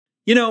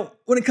You know,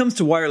 when it comes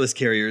to wireless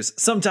carriers,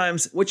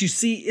 sometimes what you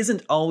see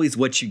isn't always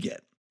what you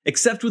get.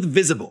 Except with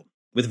Visible.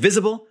 With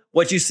Visible,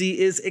 what you see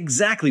is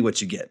exactly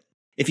what you get.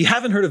 If you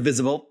haven't heard of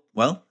Visible,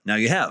 well, now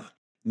you have.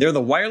 They're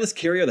the wireless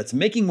carrier that's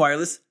making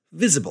wireless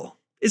visible.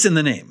 It's in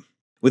the name.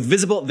 With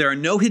Visible, there are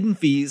no hidden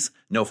fees,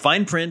 no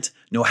fine print,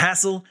 no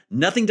hassle,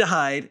 nothing to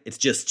hide. It's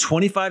just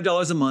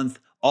 $25 a month,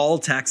 all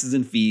taxes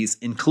and fees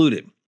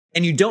included.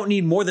 And you don't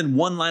need more than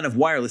one line of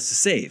wireless to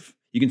save.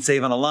 You can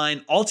save on a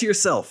line all to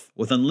yourself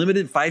with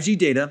unlimited 5G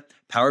data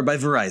powered by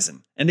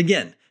Verizon. And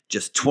again,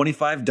 just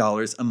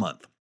 $25 a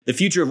month. The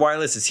future of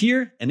wireless is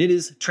here, and it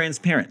is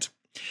transparent.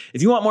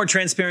 If you want more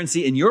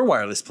transparency in your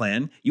wireless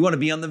plan, you want to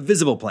be on the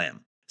Visible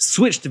plan.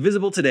 Switch to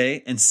Visible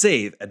today and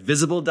save at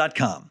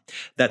Visible.com.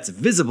 That's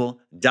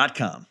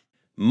Visible.com.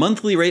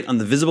 Monthly rate on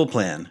the Visible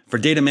plan. For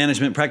data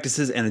management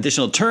practices and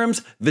additional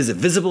terms, visit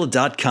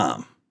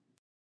Visible.com.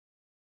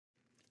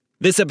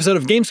 This episode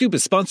of GameScoop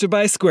is sponsored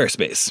by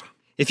Squarespace.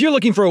 If you're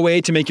looking for a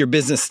way to make your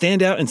business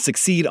stand out and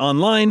succeed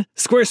online,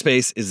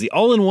 Squarespace is the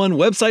all-in-one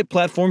website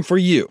platform for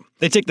you.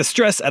 They take the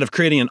stress out of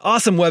creating an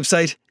awesome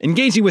website,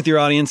 engaging with your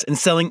audience, and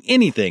selling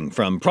anything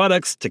from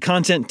products to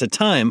content to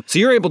time, so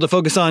you're able to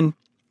focus on,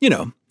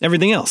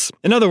 everything else.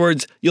 In other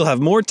words, you'll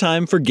have more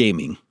time for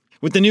gaming.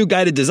 With the new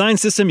guided design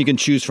system, you can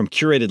choose from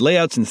curated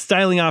layouts and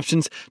styling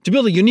options to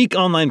build a unique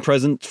online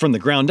presence from the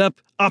ground up,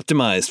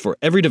 optimized for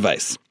every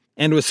device.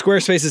 And with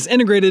Squarespace's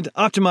integrated,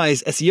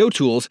 optimized SEO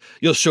tools,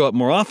 you'll show up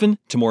more often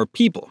to more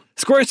people.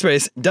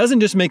 Squarespace doesn't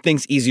just make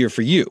things easier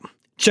for you.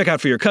 Checkout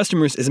for your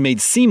customers is made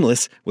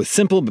seamless with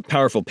simple but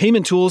powerful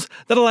payment tools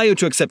that allow you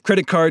to accept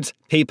credit cards,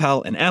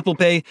 PayPal, and Apple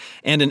Pay,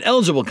 and in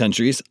eligible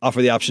countries,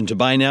 offer the option to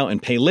buy now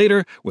and pay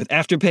later with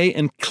Afterpay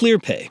and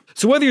ClearPay.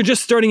 So whether you're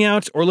just starting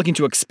out or looking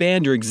to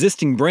expand your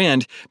existing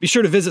brand, be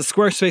sure to visit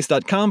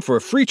squarespace.com for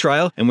a free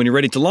trial, and when you're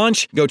ready to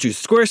launch, go to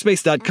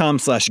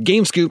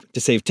squarespace.com/gamescoop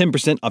to save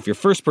 10% off your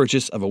first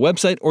purchase of a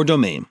website or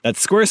domain.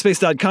 That's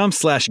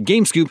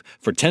squarespace.com/gamescoop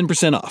for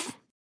 10% off.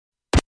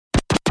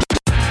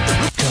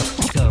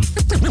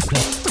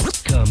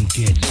 Come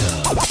get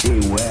some.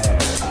 Beware,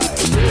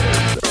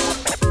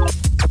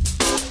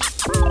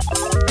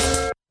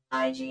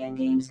 IGN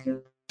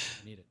GameScoop.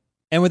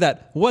 And with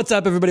that, what's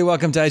up, everybody?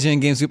 Welcome to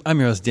IGN GameScoop. I'm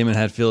your host, Damon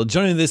Hatfield.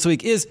 Joining me this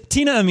week is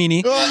Tina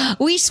Amini.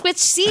 We switched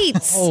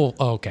seats. Oh,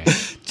 okay.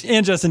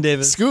 And Justin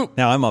Davis. Scoop.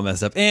 Now I'm all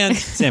messed up. And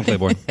Sam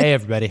Claiborne. Hey,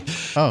 everybody.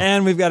 Oh.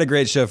 And we've got a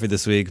great show for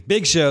this week.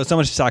 Big show, so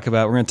much to talk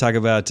about. We're going to talk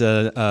about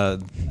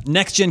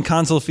next-gen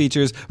console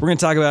features. We're going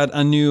to talk about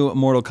a new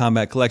Mortal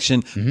Kombat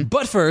collection. Mm-hmm.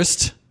 But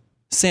first,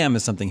 Sam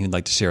has something he'd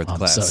like to share with the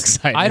class. I'm so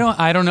excited.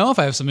 I don't know if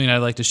I have something I'd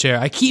like to share.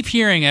 I keep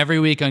hearing every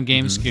week on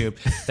GameScoop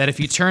that if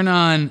you turn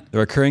on the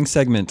recurring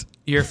segment,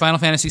 your Final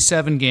Fantasy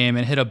VII game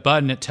and hit a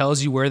button, it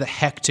tells you where the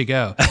heck to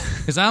go.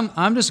 Because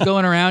I'm just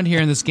going around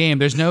here in this game.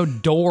 There's no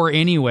door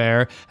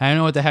anywhere. I don't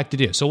know what the heck to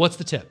do. So what's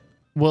the tip?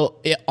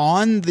 Well,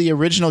 on the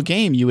original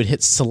game, you would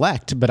hit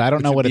select, but I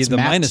don't know what it's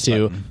mapped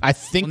to. Button. I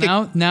think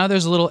now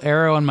there's a little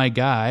arrow on my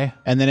guy.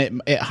 And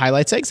then it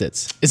highlights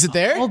exits. Is it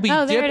there? I'll be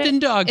dipped in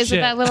dog shit. Is it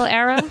that little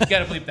arrow? You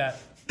gotta bleep that.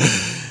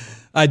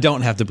 I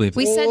don't have to bleep.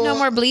 We said no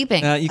more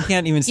bleeping. You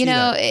can't even see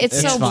that. It's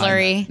so fine.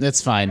 blurry.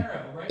 It's fine.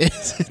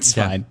 It's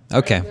fine.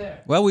 Okay.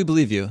 Well, we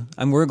believe you.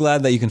 We're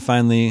glad that you can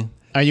finally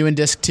Are you in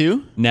disc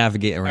 2?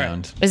 navigate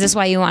around. Is this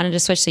why you wanted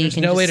to switch so There's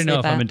you can no just way to know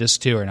sleep if I'm out? in disc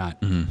 2 or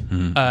not.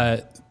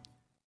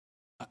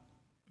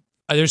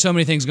 There's so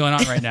many things going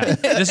on right now.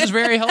 This is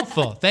very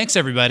helpful. Thanks,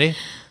 everybody.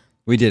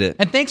 We did it.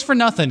 And thanks for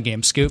nothing,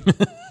 GameScoop.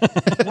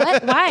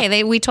 What?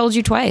 Why? We told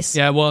you twice.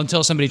 Yeah, well,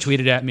 until somebody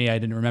tweeted at me, I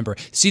didn't remember.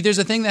 See, there's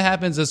a thing that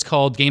happens that's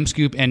called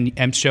GameScoop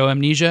and show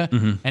amnesia,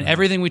 and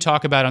everything we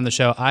talk about on the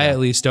show, I at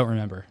least don't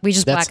remember. We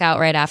just black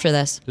out right after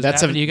this. Does that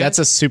happen to you guys? That's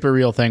a super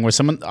real thing where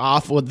someone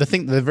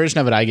the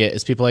version of it I get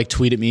is people like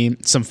tweet at me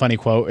some funny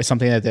quote or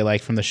something that they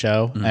like from the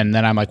show, and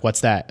then I'm like,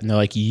 "What's that?" And they're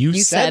like, "You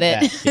said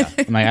it." that." Yeah.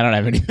 I'm like, I don't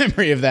have any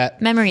memory of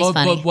that. Memory's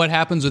funny. But what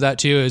happens with that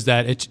too is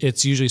that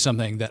it's usually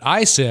something that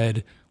I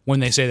said when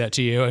they say that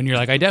to you, and you're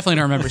like, I definitely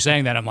don't remember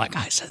saying that. I'm like,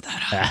 I said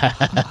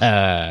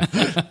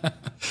that.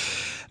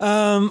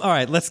 All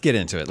right, let's get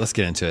into it.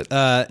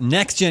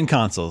 Next gen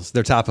consoles,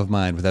 they're top of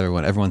mind with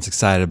everyone. Everyone's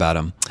excited about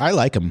them. I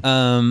like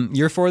them.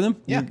 You're for them?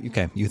 Yeah.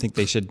 Okay. You think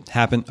they should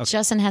happen? Okay.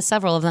 Justin has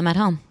several of them at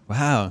home.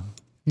 Wow.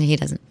 No, he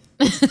doesn't.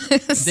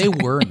 They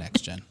were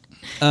next gen.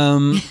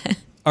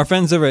 Our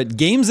friends over at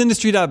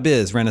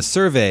GamesIndustry.biz ran a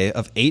survey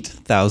of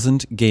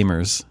 8,000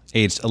 gamers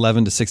aged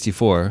 11 to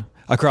 64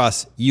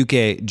 across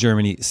UK,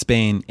 Germany,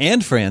 Spain,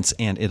 and France,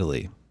 and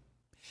Italy.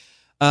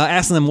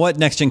 Asking them what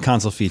next-gen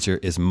console feature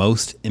is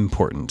most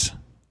important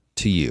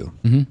to you,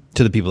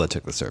 to the people that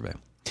took the survey.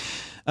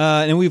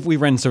 And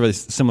we've run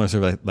similar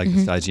survey like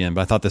this to IGN,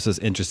 but I thought this was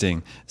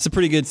interesting. It's a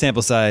pretty good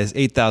sample size,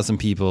 8,000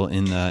 people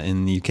in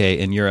the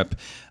UK and Europe.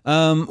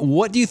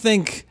 What do you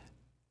think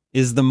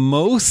is the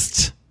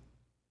most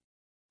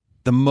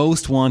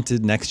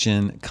wanted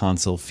next-gen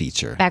console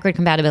feature? Backward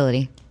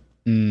compatibility.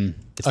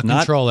 It's A not,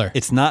 controller.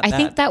 It's not. I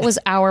think that was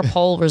our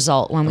poll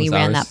result when we was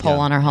ran ours? that poll Yeah.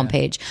 on our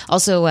homepage.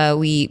 Also,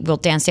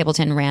 Dan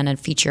Stapleton ran a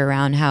feature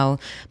around how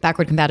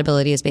backward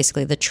compatibility is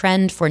basically the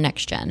trend for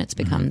next gen. It's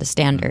become the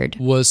standard.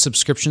 Was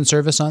subscription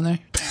service on there?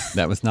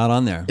 that was not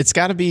on there. It's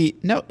got to be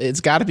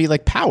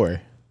like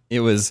power. It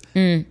was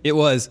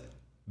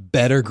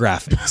better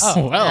graphics.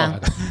 Oh well,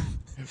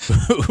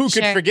 who could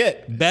Sure.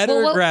 forget?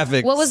 Better Well,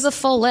 graphics. What was the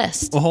full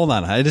list? Well, hold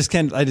on. I just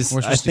can't. I We're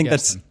supposed to think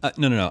guess that's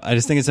no. I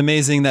just think it's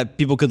amazing that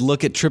people could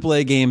look at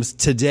AAA games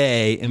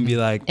today and be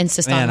like,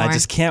 Insist on "Man, I more."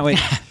 just can't wait.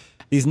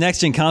 These next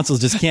gen consoles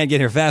just can't get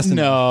here fast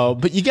enough." No,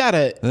 but you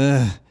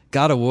gotta.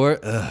 God of War.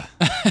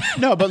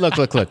 No, but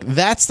look.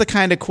 That's the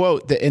kind of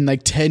quote that in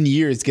like 10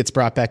 years gets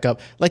brought back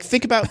up. Like,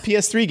 think about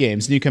PS3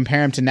 games and you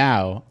compare them to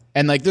now.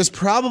 And like, there's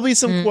probably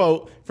some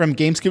quote from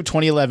GameScoop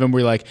 2011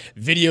 where like,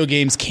 video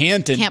games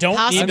can't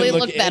Possibly even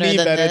look better any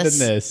than better this.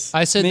 than this.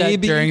 I said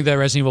Maybe- that during the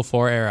Resident Evil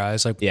 4 era. I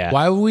was like, Yeah.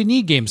 why would we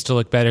need games to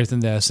look better than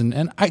this?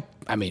 And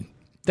I mean,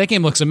 that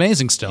game looks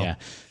amazing still. Yeah.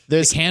 The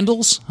There's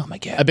candles? Oh my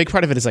God. a big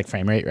part of it is like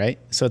frame rate, right?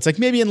 So it's like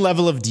maybe in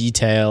level of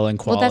detail and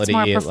Well, quality. that's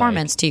more like-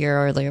 performance to your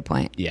earlier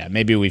point. yeah,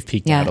 maybe we've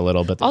peaked Yeah. out a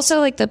little, but Also,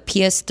 like the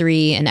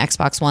PS3 and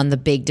Xbox One, the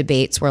big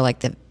debates were like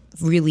the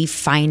really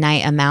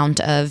finite amount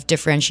of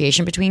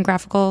differentiation between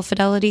graphical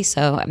fidelity.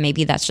 So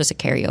maybe that's just a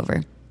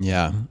carryover.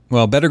 Yeah.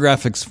 Well, better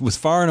graphics was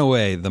far and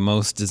away the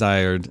most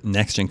desired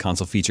next gen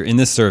console feature in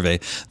this survey.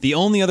 The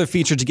only other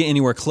feature to get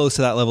anywhere close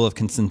to that level of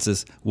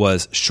consensus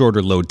was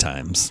shorter load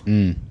times.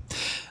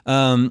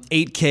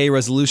 8K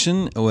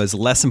resolution was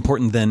less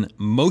important than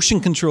motion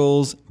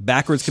controls,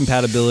 backwards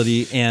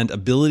compatibility, and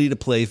ability to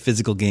play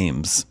physical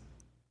games.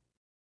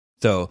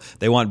 So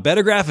they want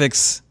better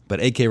graphics, but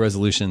 8K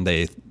resolution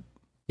they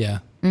Yeah.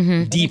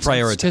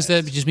 deprioritize. Because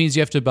that just means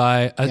you have to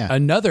buy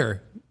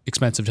another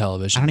expensive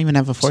television. I don't even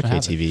have a 4K have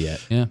it. TV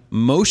yet. Yeah.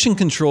 Motion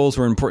controls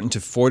were important to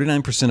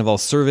 49% of all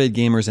surveyed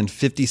gamers and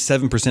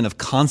 57% of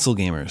console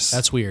gamers.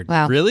 That's weird.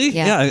 Wow. Really?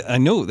 Yeah. I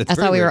know. That's I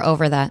very thought we weird. were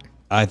over that.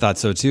 I thought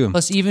so too.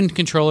 Plus, even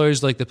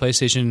controllers like the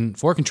PlayStation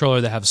 4 controller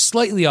that have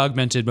slightly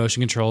augmented motion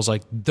controls,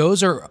 like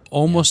those are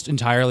almost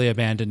entirely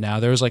abandoned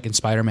now. There was like in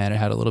Spider-Man, it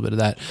had a little bit of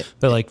that,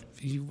 but like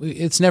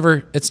it's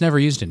never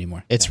used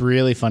anymore. It's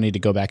really funny to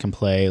go back and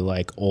play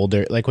like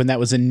older, like when that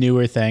was a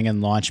newer thing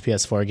and launch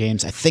PS4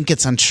 games. I think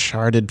it's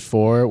Uncharted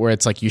 4 where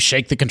it's like you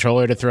shake the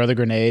controller to throw the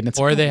grenade. And it's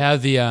Or they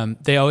have the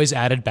they always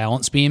added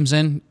balance beams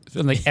in.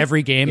 Like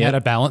every game had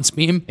a balance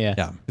beam. yeah.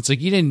 Yeah. It's like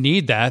you didn't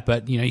need that,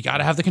 but you know you got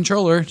to have the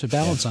controller to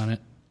balance on it.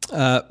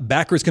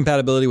 Backwards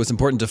compatibility was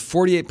important to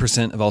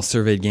 48% of all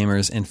surveyed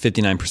gamers and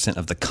 59%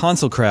 of the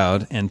console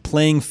crowd, and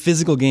playing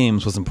physical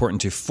games was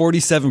important to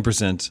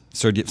 47%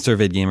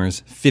 surveyed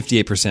gamers,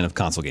 58% of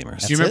console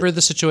gamers. Do you remember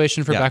the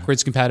situation for Yeah.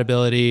 backwards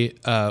compatibility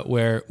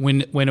where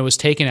when it was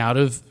taken out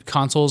of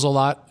consoles a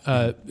lot,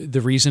 the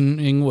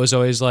reasoning was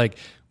always like,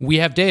 we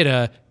have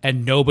data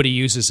and nobody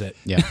uses it.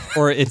 Yeah.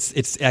 Or it's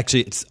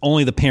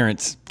only the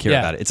parents care Yeah.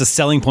 about it. It's a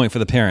selling point for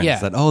the parents Yeah.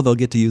 that, they'll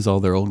get to use all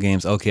their old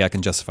games. Okay, I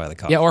can justify the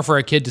cost. Yeah, or for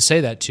a kid to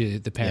say that to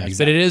the parents.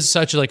 But it is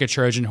such like a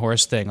Trojan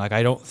horse thing. Like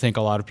I don't think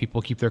a lot of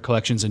people keep their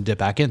collections and dip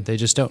back in. They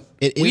just don't.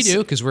 We is- do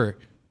because we're,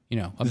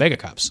 a Mega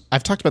Cops.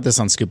 I've talked about this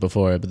on Scoop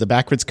before, but the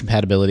backwards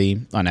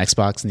compatibility on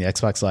Xbox and the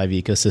Xbox Live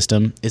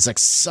ecosystem is like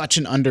such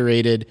an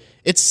underrated.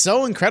 It's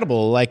so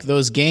incredible. Like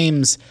those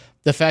games,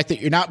 the fact that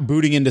you're not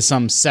booting into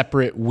some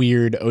separate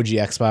weird OG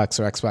Xbox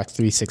or Xbox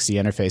 360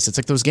 interface. It's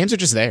like those games are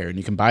just there and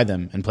you can buy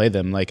them and play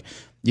them. Like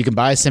you can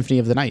buy Symphony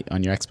of the Night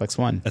on your Xbox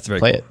One. That's very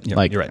play cool. it. Yeah,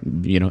 like you're right.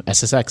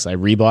 SSX. I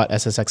rebought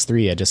SSX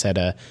 3. I just had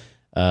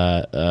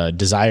a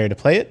desire to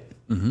play it.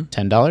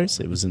 $10.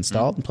 It was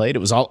installed and played. It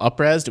was all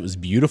up-resed. It was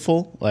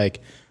beautiful.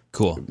 Like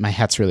Cool. my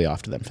hat's really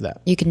off to them for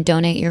that. You can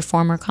donate your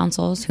former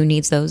consoles. Who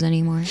needs those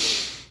anymore?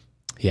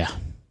 Yeah.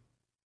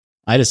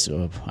 I just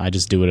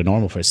do what a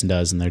normal person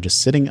does, and they're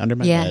just sitting under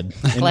my Yeah. bed. in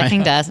my Collecting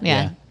house. dust.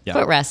 Yeah. Yeah.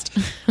 Foot rest.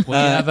 When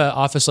you have an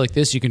office like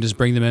this, you can just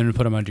bring them in and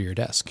put them under your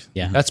desk.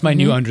 Yeah. That's my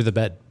new under the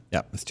bed.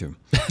 Yeah, that's true.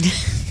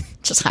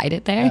 Just hide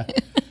it there.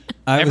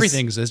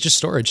 Everything's it's just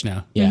storage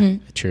now. Yeah,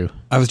 true.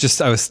 I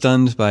was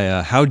stunned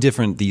by how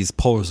different these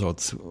poll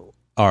results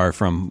are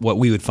from what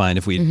we would find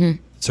if we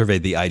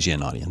surveyed the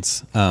IGN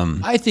audience.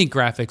 I think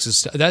graphics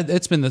is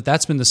that's been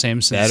the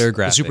same since Better the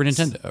graphics. Super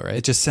Nintendo, right?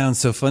 It just sounds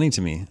so funny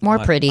to me. More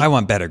pretty. I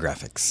want better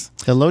graphics.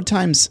 The load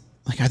times,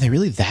 like, are they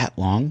really that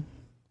long?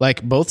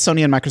 Like, both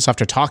Sony and Microsoft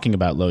are talking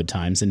about load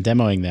times and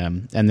demoing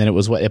them, and then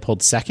it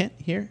pulled second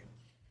here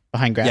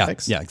behind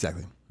graphics. Yeah,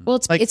 exactly. Well,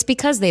 it's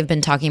because they've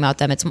been talking about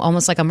them. It's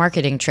almost like a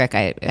marketing trick,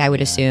 I would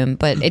assume.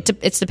 But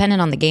it's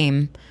dependent on the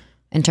game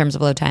in terms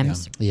of load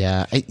times.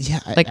 Yeah.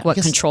 Like what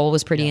guess Control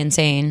was pretty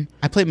insane.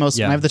 I play most.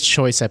 Yeah. When I have the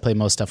choice, I play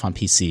most stuff on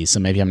PC.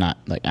 So maybe I'm not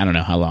like, I don't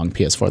know how long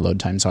PS4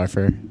 load times are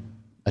for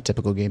a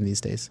typical game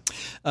these days.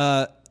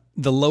 The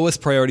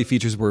lowest priority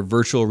features were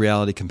virtual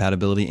reality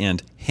compatibility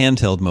and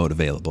handheld mode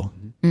available.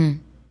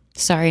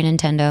 Sorry,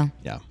 Nintendo.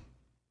 Yeah.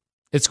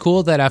 It's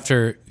cool that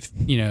after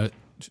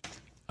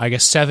I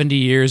guess 70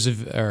 years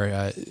of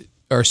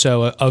or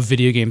so of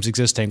video games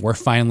existing, we're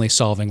finally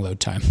solving load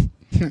time.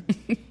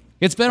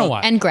 It's been a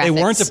while. And graphics. They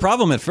weren't a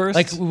problem at first.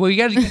 Like, we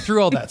got to get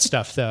through all that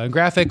stuff, though. And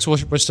graphics,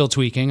 we're still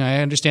tweaking.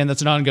 I understand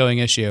that's an ongoing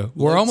issue.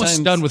 We're Load almost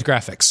times- done with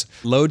graphics.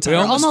 Load We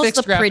time. Almost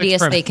fixed the graphics prettiest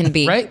they permanently, can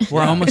be. Right?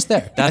 We're almost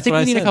there. I think what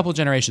we I need a said. couple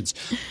generations.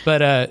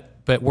 But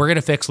we're going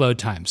to fix load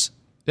times.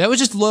 That was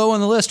just low on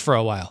the list for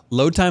a while.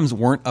 Load times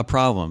weren't a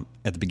problem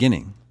at the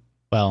beginning.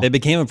 Well, They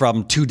became a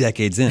problem 2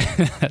 decades in.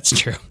 That's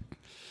true.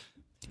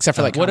 except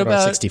for like what Commodore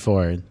about-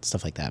 64 and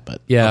stuff like that.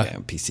 But Yeah. Okay,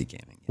 PC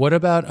gaming. What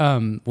about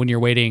when you're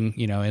waiting,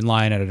 in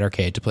line at an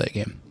arcade to play a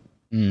game?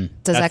 Does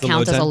That's that the count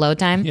load as a time? load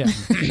time? Yeah.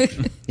 you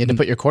had to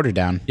put your quarter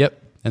down.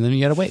 Yep. And then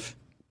you got to wait.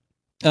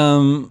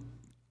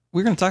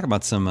 We're going to talk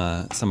about some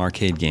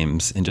arcade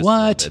games in just a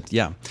What? little bit.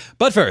 Yeah.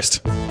 But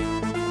first,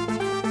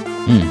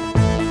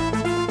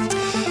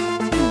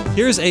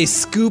 here's a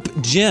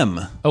scoop gem.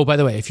 Oh, by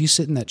the way, if you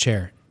sit in that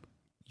chair,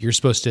 you're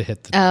supposed to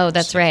hit the. Oh,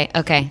 that's right.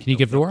 Okay. Can you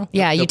give it a whirl?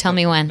 Yeah, you tell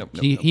me when. Nope.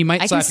 He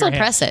might I slap can still your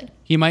hand. press it.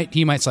 He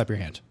might slap your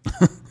hand.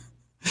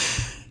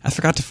 I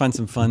forgot to find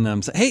some fun.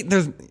 Hey,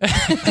 there's.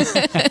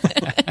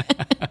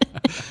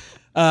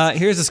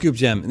 Here's a scoop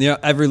gem.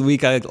 Every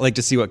week I like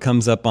to see what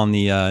comes up on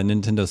the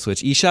Nintendo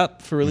Switch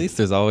eShop for release.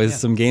 There's always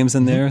some games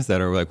in there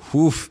that are like,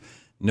 woof.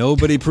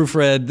 Nobody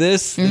proofread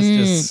this.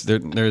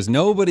 There's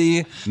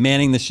nobody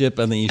manning the ship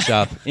on the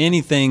eShop.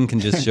 Anything can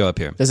just show up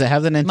here. Does it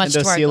have the Much to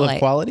Nintendo our seal of delight.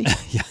 quality?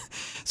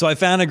 So I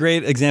found a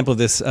great example of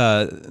this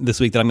this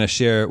week that I'm going to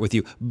share with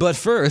you. But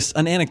first,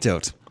 an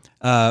anecdote.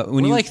 When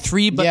We're you like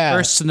 3 but Yeah.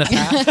 firsts in the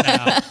past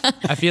now.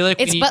 I feel like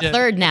It's we need but to,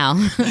 third now.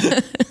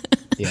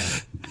 Yeah.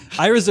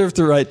 I reserve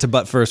the right to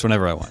butt first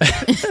whenever I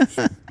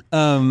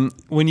want.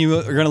 When you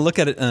are going to look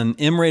at an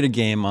M-rated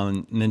game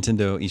on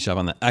Nintendo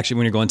eShop, actually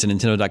when you're going to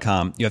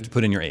Nintendo.com, you have to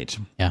put in your age.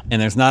 Yeah.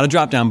 And there's not a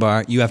drop-down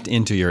bar. You have to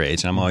enter your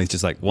age. And I'm always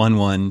just like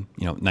 1,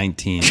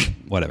 19,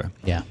 whatever.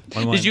 Yeah.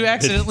 1, Did you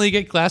accidentally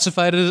get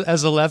classified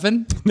as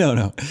 11?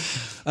 No.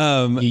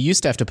 You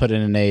used to have to put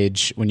in an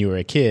age when you were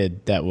a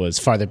kid that was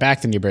farther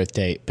back than your birth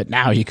date, but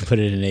now you can put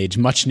in an age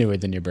much newer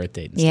than your birth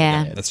date. and still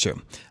Yeah. get it. That's true.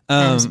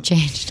 Times have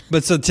changed.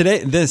 But so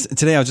today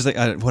I was just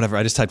like, whatever.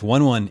 I just typed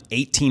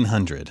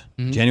 1800,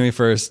 January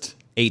 1st,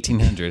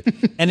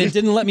 1800. And it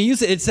didn't let me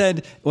use it. It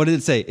said, what did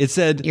it say? It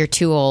said You're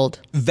too old.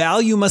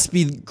 value must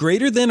be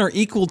greater than or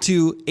equal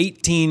to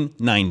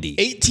 1890.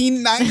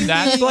 1890.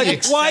 That's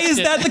Like, why is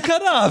that the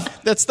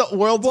cutoff? That's the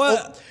world's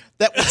What? old,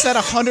 that was that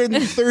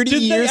 130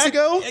 Did they years act-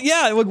 ago?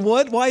 Yeah, like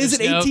what? Why is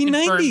it No confirmed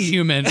 1890?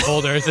 human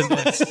older than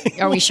this.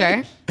 Are we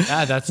sure?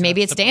 Yeah, that's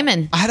Maybe it's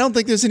Damon. I don't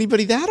think there's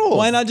anybody that old.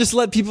 Why not just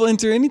let people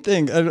enter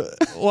anything?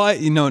 Why?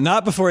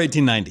 Not before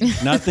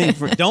 1890. Nothing.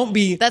 Don't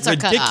be That's our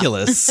cutoff.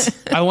 ridiculous.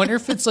 I wonder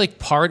if it's like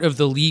part of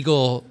the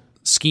legal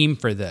scheme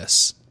for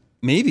this.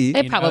 Maybe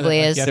It probably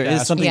that, like, is. get there is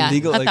that. something Yeah,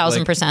 legal.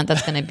 1,000%.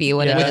 That's going to be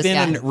what it is.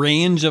 within Yeah. a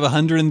range of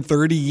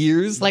 130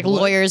 years. Like What?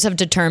 lawyers have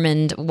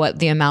determined what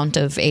the amount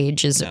of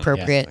age is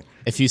appropriate.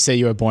 If you say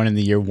you were born in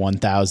the year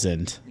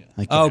 1000,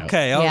 like you know,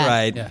 Okay, all Yeah.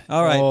 right, Yeah.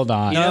 all right. Hold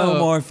on. No You know,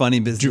 more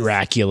funny business.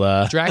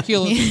 Dracula.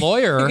 Dracula's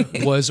lawyer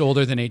was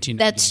older than 18.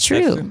 That's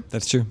true.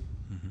 That's true.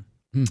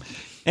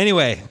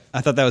 Anyway,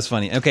 I thought that was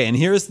funny. Okay, and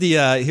here's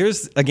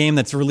a game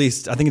that's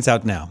released. I think it's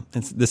out now.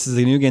 This is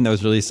a new game that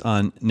was released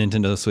on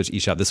Nintendo Switch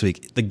eShop this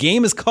week. The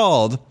game is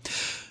called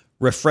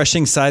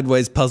Refreshing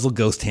Sideways Puzzle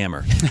Ghost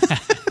Hammer.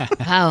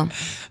 Wow.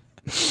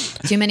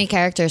 Too many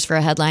characters for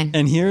a headline.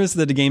 And here's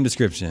the game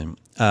description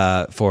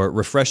for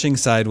Refreshing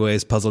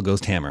Sideways Puzzle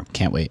Ghost Hammer.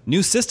 Can't wait.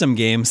 New system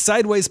game,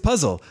 Sideways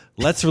Puzzle.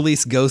 Let's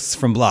release ghosts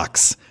from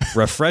blocks.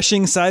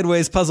 Refreshing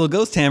Sideways Puzzle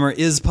Ghost Hammer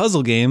is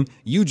puzzle game.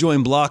 You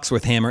join blocks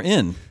with hammer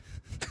in.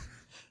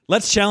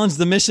 Let's challenge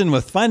the mission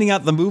with finding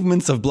out the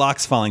movements of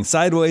blocks falling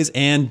sideways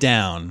and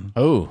down.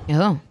 Oh.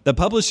 Oh. The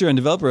publisher and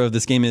developer of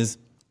this game is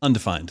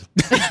undefined.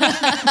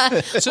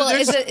 Well,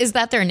 is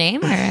that their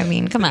name? Or, I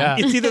mean, come on.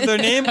 It's either their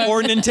name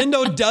or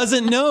Nintendo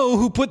doesn't know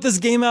who put this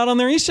game out on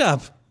their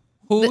eShop.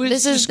 Who is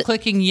This is just the-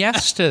 clicking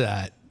yes to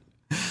that?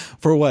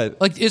 For what?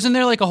 Like, isn't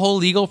there like a whole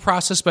legal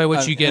process by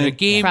which you get a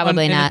game?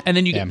 Probably not. And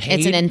then you get paid?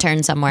 It's an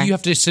intern somewhere. You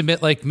have to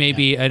submit like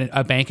maybe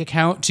a bank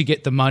account to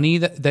get the money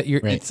that you're.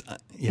 Right.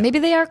 Maybe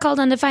they are called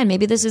undefined.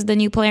 Maybe this is the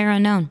new player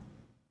unknown.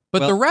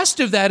 But the rest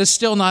of that is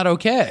still not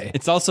okay.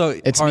 It's also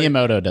It's hard.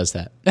 Miyamoto does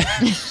that.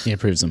 He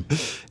approves them.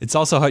 It's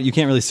also hard. You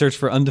can't really search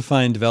for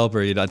undefined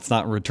developer. It's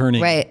not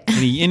returning Right.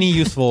 any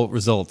useful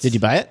results. Did you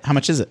buy it? How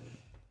much is it?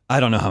 I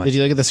don't know how much. Did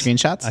you look at the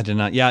screenshots? I did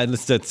not. Yeah,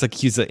 it's like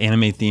he's an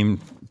anime themed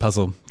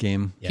puzzle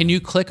game. Can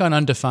you click on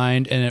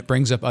undefined and it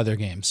brings up other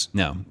games?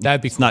 No, That'd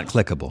be it's not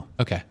clickable.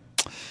 Okay.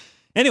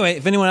 Anyway,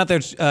 if anyone out there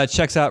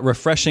checks out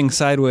Refreshing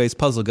Sideways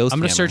Puzzle Ghost I'm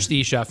going to Hammer, search the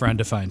eShop for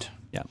undefined.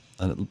 Yeah,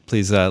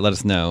 please let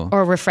us know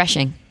Or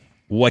refreshing.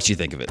 what you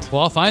think of it.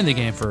 Well, I'll find the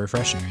game for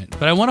refreshing it.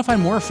 But I want to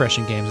find more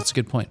refreshing games. That's a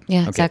good point.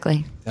 Yeah,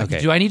 exactly.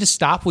 Okay. Do I need to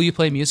stop? Will you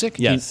play music?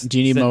 Yes. Do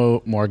you need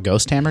more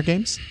Ghost Hammer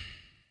games?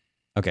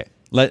 Okay.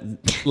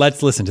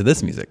 Let's listen to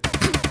this music.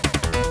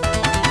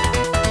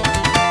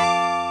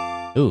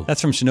 Ooh.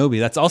 That's from Shinobi.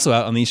 That's also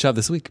out on the eShop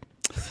this week.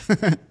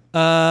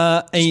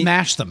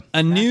 Smash them.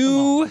 A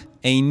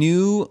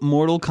new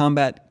Mortal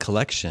Kombat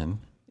collection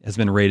has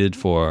been rated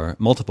for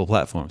multiple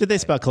platforms. Did they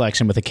spell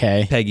collection with a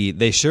K? Peggy,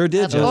 they sure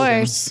did. Of Justin.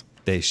 course.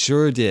 They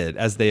sure did,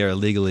 as they are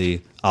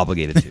legally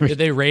obligated to. Did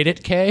they rate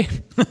it K?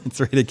 It's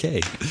rated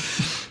K.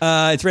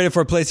 It's rated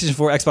for PlayStation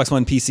 4, Xbox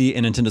One, PC,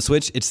 and Nintendo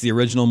Switch. It's the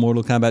original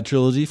Mortal Kombat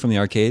trilogy from the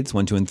arcades,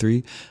 1, 2, and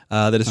 3.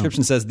 The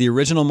description says, the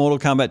original Mortal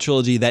Kombat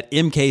trilogy that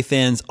MK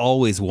fans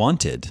always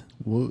wanted.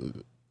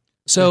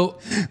 So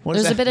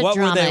There's a bit of What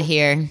were drama they-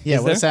 here. Yeah,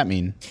 Is what does there? that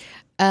mean?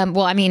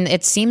 Well, I mean,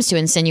 it seems to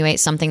insinuate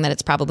something that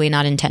it's probably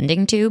not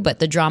intending to, but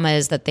the drama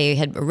is that they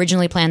had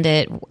originally planned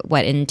it,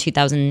 in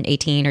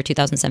 2018 or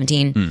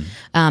 2017.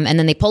 And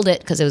then they pulled it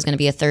because it was going to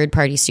be a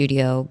third-party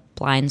studio,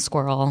 Blind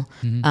Squirrel,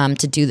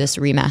 to do this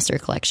remaster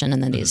collection.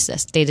 And then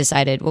they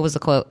decided, what was the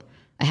quote?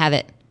 I have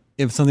it.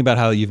 It was something about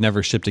how you've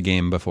never shipped a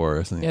game before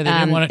or something. yeah, they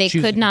didn't want to They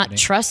choose could the not company.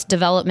 trust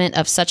development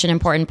of such an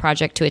important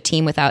project to a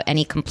team without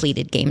any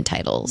completed game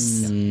titles.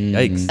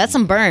 Yikes. That's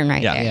some burn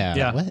right Yeah. there. Yeah.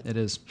 Yeah, it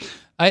is.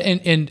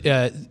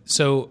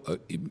 So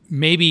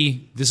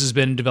maybe this has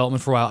been in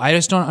development for a while. I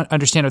just don't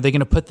understand. Are they going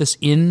to put this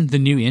in the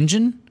new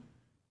engine?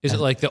 Is it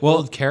like the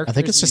old characters? I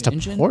think it's just in a the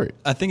engine? port.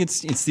 I think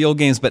it's the old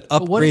games, but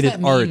what does that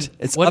upgraded art. mean?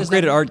 It's What does that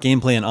upgraded mean? art,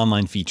 gameplay, and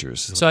online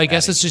features. So I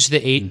guess it's just the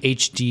 8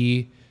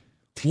 HD.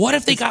 What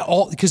if they got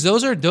all? Because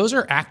those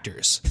are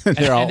actors.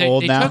 They're all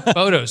old they now? took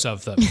photos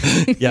of them,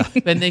 Yeah.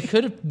 and they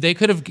could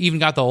have even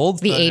got the old,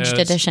 The aged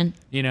photos, edition.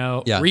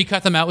 Yeah.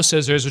 recut them out with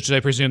scissors, which I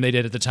presume they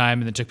did at the time,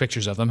 and then took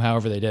pictures of them.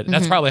 However they did it.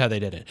 That's probably how they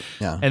did it.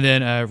 Yeah. And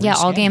then Yeah,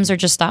 all rescan games them. are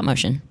just stop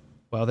motion.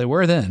 Well, they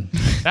were then.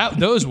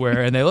 Those were,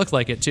 and they looked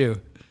like it too.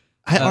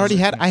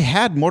 I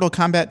had Mortal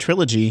Kombat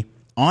trilogy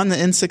on the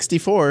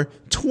N64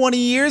 20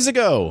 years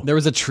ago. There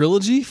was a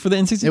trilogy for the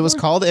N64? It was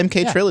called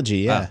MK Trilogy.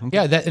 Yeah.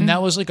 Yeah,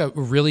 that was like a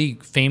really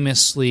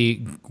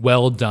famously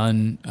well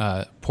done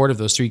port of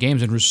those 3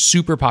 games, and was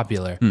super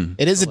popular.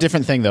 It is a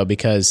different thing though,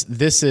 because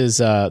this is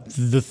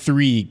the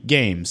 3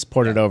 games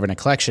ported over in a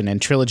collection,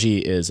 and Trilogy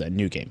is a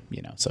new game.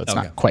 So it's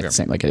not quite the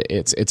same. Like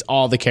it's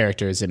all the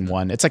characters in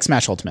one. It's like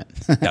Smash Ultimate.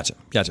 Gotcha.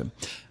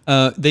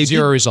 They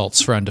Zero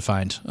results for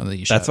undefined on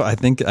the eShop. That's what I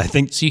think.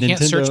 So you can't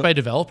Nintendo- search by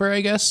developer,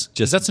 I guess.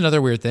 Just that's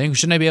another weird thing.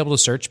 Shouldn't I be able to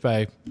search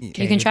by? You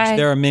can try.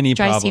 There are many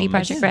try CD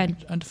problems. Projekt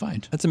Red.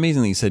 Undefined. That's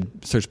amazing that you said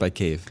search by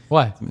Cave.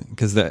 Why?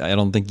 Because I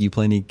don't think you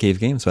play any Cave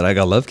games, but I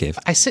love Cave.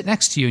 I sit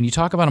next to you and you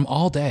talk about them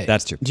all day.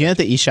 That's true. Do you know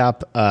that the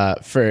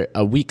eShop for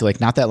a week, like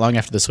not that long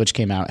after the Switch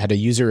came out, had a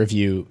user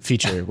review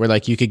feature where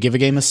like you could give a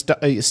game a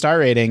star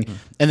rating,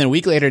 and then a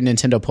week later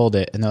Nintendo pulled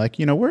it, and they're like,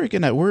 we're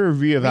reevaluating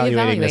the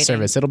Reevaluating.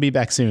 service. It'll be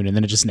back soon, and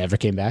then it just never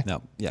came back.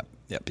 No. Yep.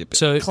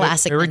 so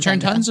Classic It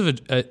returned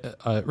Nintendo.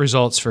 tons of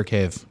results for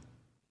Cave,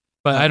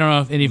 but I don't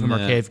know if any of them are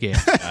Cave games.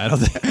 I don't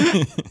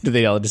think. Do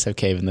they all just have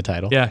Cave in the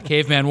title? Yeah,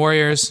 Caveman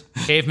Warriors,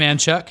 Caveman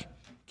Chuck,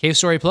 Cave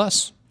Story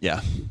Plus,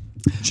 Yeah.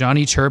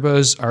 Johnny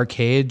Turbo's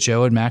Arcade,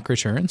 Joe and Mac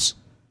Returns.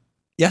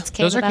 Yeah.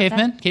 Those are about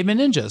that? Caveman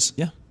Ninjas.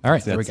 Yeah. All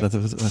right, there we That's, go.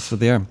 that's what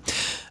they are.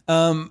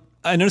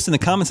 I noticed in the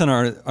comments on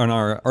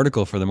our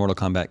article for the Mortal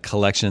Kombat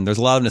collection, there's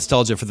a lot of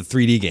nostalgia for the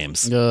 3D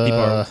games.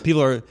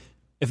 People are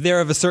if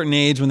they're of a certain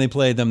age when they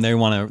play them, they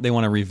want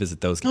to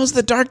revisit those games. Those are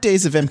the dark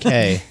days of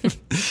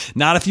MK.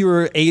 Not if you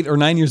were 8 or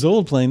 9 years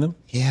old playing them.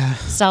 Yeah.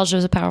 Nostalgia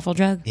is a powerful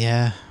drug.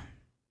 Yeah.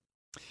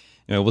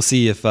 We'll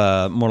see if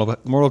Mortal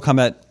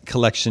Kombat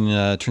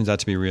collection turns out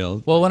to be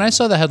real. Well, when I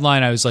saw the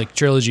headline, I was like,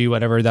 trilogy,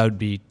 whatever,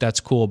 that's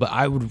cool. But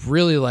I would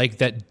really like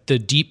the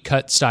deep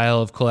cut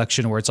style of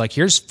collection where it's like,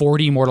 here's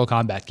 40 Mortal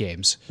Kombat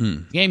games.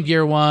 Game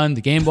Gear one,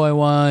 the Game Boy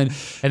one,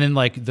 and then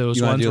like those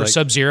You wanna ones do where like-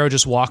 Sub-Zero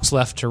just walks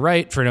left to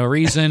right for no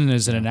reason and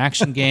is in an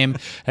action game.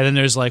 And then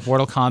there's like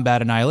Mortal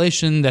Kombat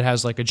Annihilation that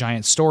has like a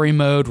giant story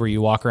mode where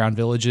you walk around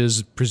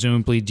villages,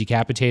 presumably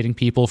decapitating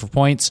people for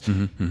points.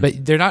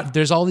 But they're not,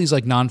 there's all these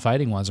like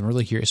non-fighting ones. I'm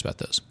really curious about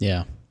those.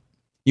 Yeah.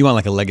 You want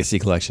like a legacy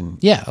collection.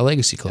 Yeah, a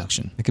legacy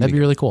collection. it could That'd be be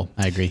really cool.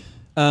 I agree.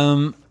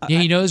 Yeah,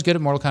 you know who's good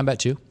at Mortal Kombat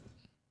 2?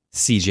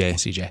 CJ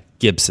CJ.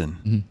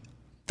 Gibson.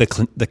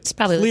 The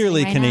probably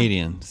clearly listening right now.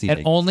 Canadian CJ.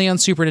 And only on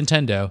Super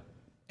Nintendo.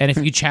 And if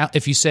you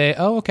if you say,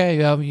 "Oh,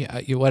 okay,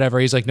 whatever,"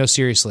 he's like, "No,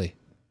 seriously,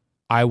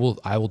 I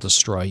will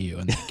destroy you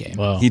in that game."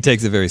 Well, He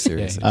takes it very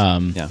seriously.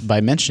 Yeah. by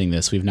mentioning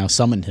this, we've now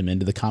summoned him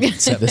into the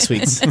comments of this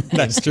week's.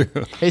 That's true.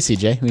 Hey,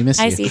 CJ, we miss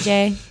Hi, you.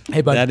 CJ.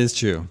 Hey, bud. That is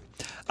true.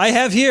 I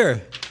have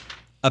here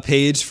a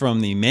page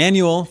from the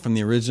manual from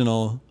the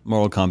original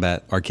Mortal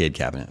Kombat arcade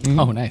cabinet.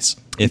 Oh, nice.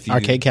 If you,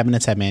 Arcade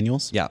cabinets have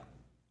manuals? Yeah.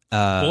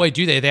 Boy,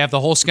 do they? They have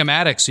the whole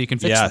schematic, so you can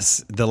fix them.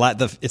 Yes,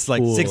 it's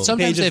like 60 Sometimes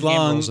they pages have game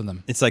long. rules in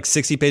them. It's like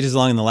 60 pages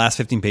long, and the last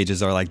 15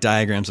 pages are like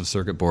diagrams of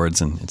circuit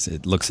boards, and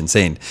it looks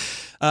insane.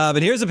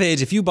 But here's a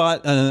page. If you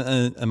bought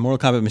a Mortal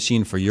Kombat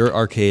machine for your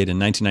arcade in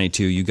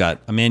 1992, you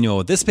got a manual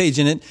with this page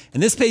in it,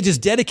 and this page is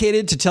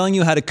dedicated to telling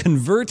you how to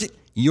convert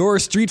your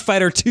Street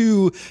Fighter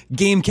II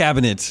game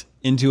cabinet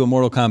into a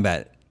Mortal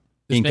Kombat.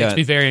 This makes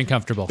me very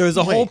uncomfortable. There's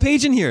a whole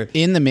page in here.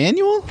 In the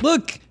manual?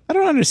 Look, I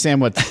don't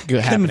understand what's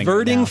happening.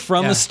 converting right now.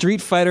 from Yeah. a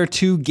Street Fighter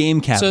II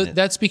game So cabinet.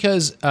 that's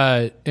because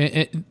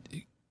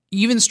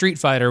even Street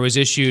Fighter was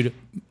issued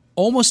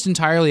almost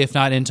entirely, if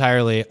not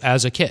entirely,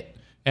 as a kit.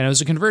 And it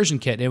was a conversion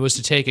kit. It was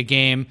to take a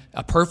game,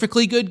 a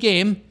perfectly good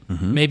game,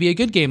 maybe a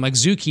good game like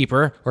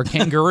Zookeeper or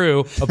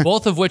Kangaroo,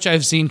 both of which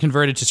I've seen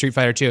converted to Street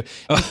Fighter 2,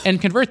 and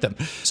convert them.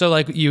 So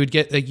like you would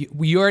get, like,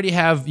 you already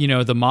have,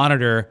 the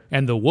monitor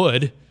and the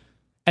wood,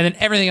 and then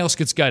everything else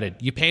gets gutted.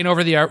 You paint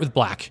over the art with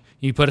black.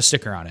 You put a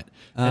sticker on it.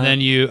 And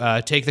then you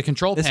take the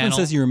control This panel. one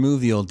says you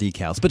remove the old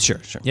decals, but sure.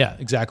 Yeah,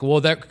 exactly.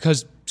 Well, that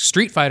because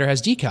Street Fighter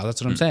has decal.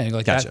 That's what I'm saying.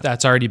 Like Gotcha.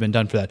 that's already been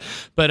done for that.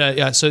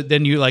 But so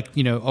then you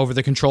over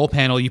the control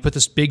panel, you put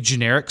this big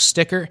generic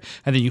sticker,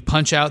 and then you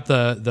punch out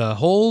the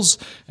holes,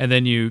 and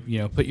then you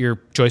put your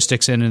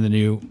joysticks in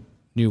the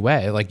new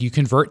way. Like you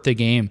convert the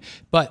game,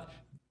 but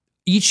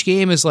each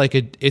game is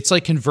it's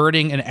like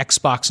converting an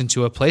Xbox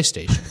into a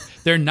PlayStation.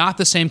 They're not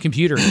the same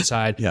computer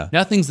inside. Yeah.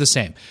 Nothing's the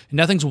same.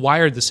 Nothing's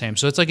wired the same.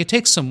 So it's like it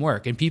takes some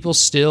work. And people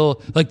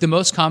still, like, the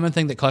most common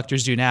thing that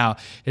collectors do now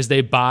is they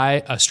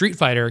buy a Street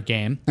Fighter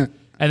game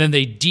and then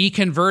they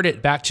deconvert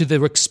it back to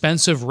the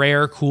expensive,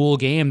 rare, cool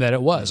game that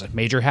it was, like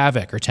Major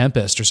Havoc or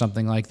Tempest or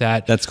something like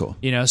that. That's cool.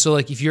 So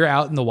like if you're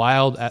out in the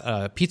wild at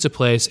a pizza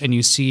place and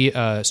you see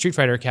a Street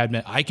Fighter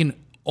cabinet, I can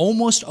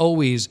almost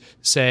always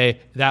say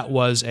that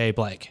was a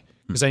blank.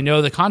 Because I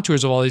know the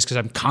contours of all these, because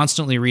I'm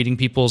constantly reading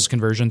people's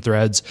conversion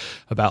threads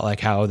about like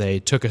how they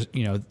took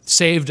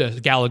saved a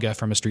Galaga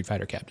from a Street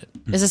Fighter cabinet.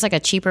 Is this like a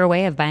cheaper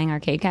way of buying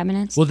arcade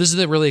cabinets? Well, this is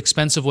a really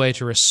expensive way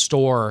to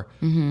restore.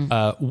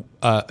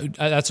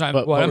 That's not.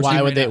 But what I'm why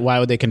saying would right they? now. Why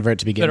would they convert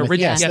to begin But with?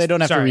 originally- Yes, yes, they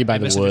don't have sorry, to rebuy I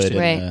the wood. misunderstood.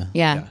 Right.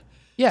 Yeah.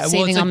 Yeah, well,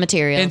 Saving it's on like-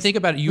 materials. And think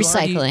about it. You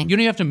Recycling. don't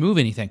even have to move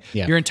anything.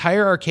 Yeah. Your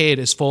entire arcade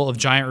is full of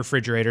giant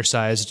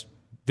refrigerator-sized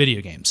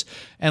video games.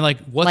 And like,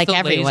 what's Like the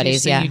everybody's,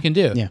 laziest thing yeah. you can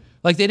do? Yeah.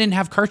 Like they didn't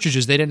have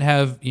cartridges. They didn't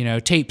have,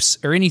 tapes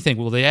or anything.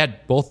 Well, they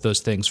had both those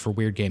things for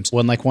weird games.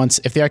 When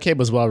if the arcade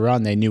was well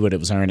run, they knew what it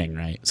was earning,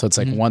 right? So it's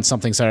like once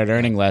something started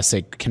earning less,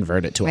 they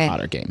convert it to a Right.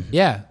 modern game.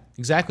 Yeah,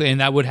 exactly. And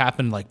that would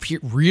happen like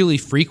really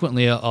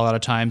frequently a lot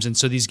of times. And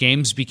so these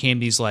games became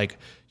these like,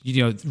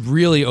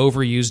 really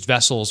overused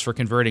vessels for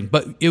converting.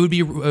 But it would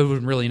be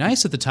really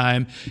nice at the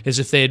time is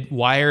if they had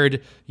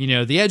wired,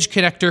 the edge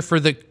connector for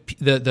the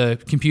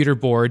computer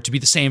board to be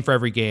the same for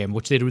every game,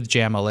 which they did with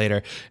JAMA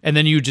later. And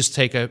then you just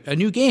take a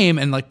new game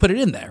and like put it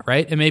in there,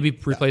 right? And maybe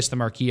replace the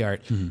marquee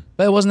art.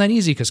 But it wasn't that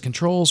easy because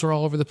controls were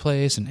all over the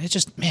place. And it's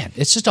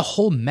just a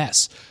whole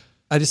mess.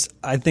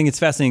 I think it's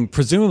fascinating.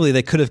 Presumably,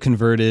 they could have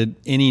converted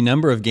any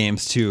number of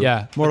games to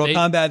Mortal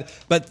Kombat,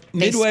 but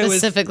Midway was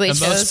specifically chose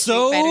Street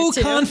so Fighter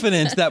 2.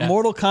 confident that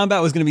Mortal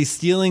Kombat was going to be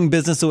stealing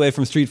business away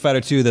from Street Fighter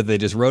 2 that they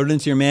just wrote it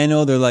into your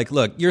manual. They're like,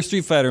 look, your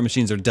Street Fighter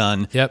machines are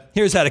done. Yep.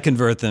 Here's how to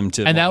convert them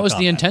to And that Mortal was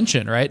the Kombat.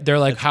 intention, right? They're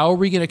like, how are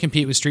we going to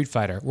compete with Street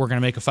Fighter? We're going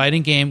to make a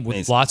fighting game with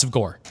Amazing. lots of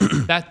gore.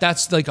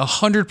 That's like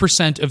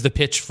 100% of the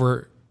pitch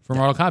for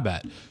Mortal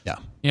Kombat. Yeah.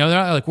 They're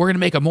not like, we're going to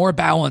make a more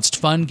balanced,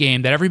 fun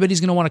game that everybody's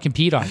going to want to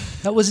compete on.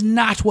 That was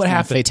not what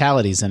happened.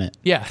 Fatalities in it.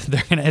 Yeah,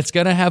 it's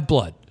going to have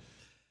blood.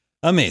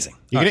 Amazing.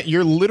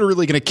 You're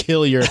literally going to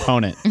kill your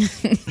opponent.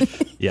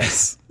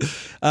 Yes.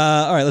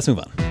 All right, let's move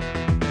on.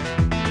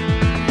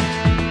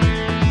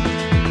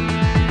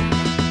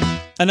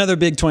 Another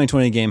big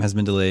 2020 game has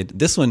been delayed.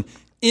 This one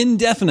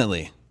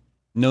indefinitely.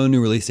 No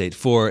new release date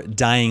for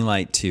Dying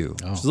Light 2,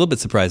 which is a little bit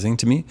surprising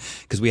to me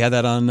because we had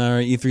that on our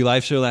E3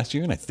 live show last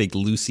year, and I think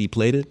Lucy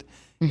played it.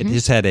 It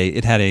just had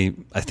a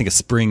I think a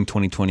spring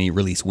 2020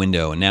 release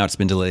window, and now it's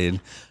been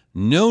delayed.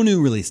 No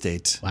new release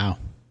date. Wow.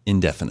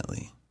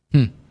 Indefinitely.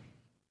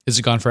 Is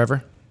it gone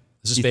forever?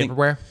 Is this Do you think-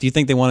 vaporware? Do you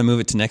think they want to move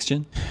it to next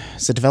gen?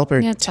 Is the developer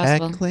Yeah, it's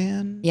possible.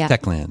 Techland? Yeah.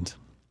 Techland.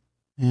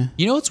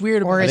 You know what's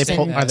weird? Or about it's they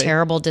in are they-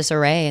 terrible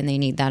disarray and they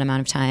need that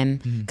amount of time.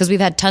 Because we've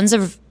had tons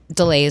of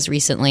delays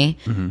recently,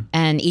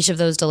 and each of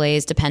those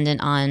delays,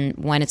 dependent on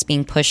when it's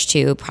being pushed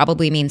to,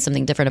 probably means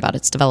something different about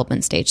its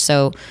development stage.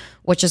 So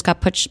what just got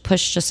pushed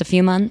just a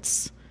few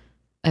months?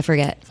 I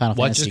forget. Final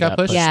What Fantasy just got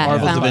pushed? Yeah.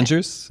 Marvel's Final-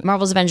 Avengers?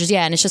 Marvel's Avengers,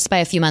 yeah, and it's just by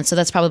a few months. So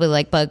that's probably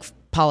like bug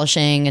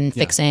polishing and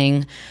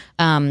fixing.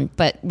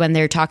 But when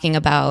they're talking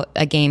about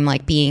a game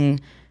like being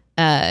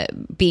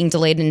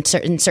delayed in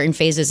certain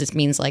phases, it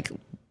means like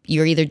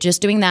you're either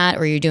just doing that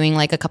or you're doing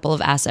like a couple of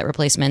asset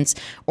replacements,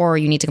 or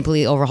you need to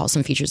completely overhaul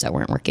some features that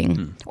weren't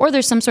working. Or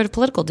there's some sort of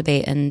political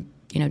debate and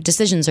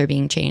decisions are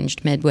being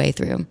changed midway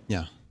through.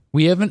 Yeah.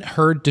 We haven't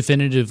heard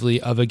definitively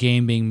of a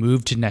game being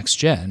moved to next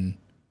gen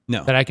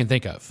No. that I can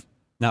think of.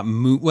 Not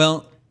moved.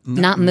 Well,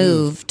 Not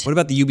moved. what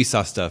about the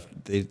Ubisoft stuff?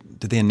 Did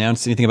they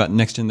announce anything about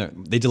next gen?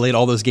 They delayed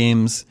all those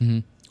games,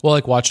 Well,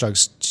 like Watch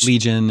Dogs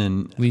Legion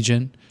and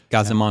Legion.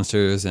 Gods and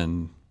Monsters,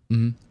 and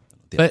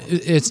But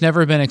it's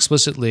never been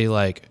explicitly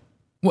like,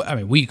 well, I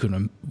mean, we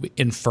could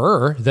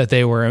infer that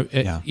they were,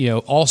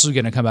 also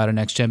going to come out of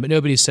next gen, but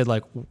nobody said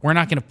like, we're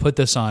not going to put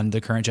this on the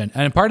current gen.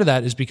 And part of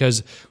that is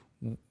because,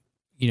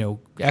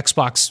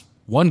 Xbox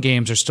One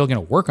games are still going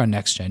to work on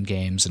next gen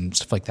games and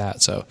stuff like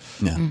that. So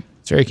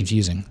it's very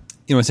confusing.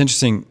 it's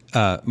interesting.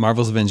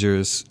 Marvel's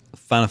Avengers,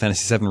 Final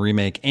Fantasy VII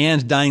Remake,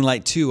 and Dying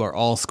Light 2 are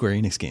all Square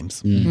Enix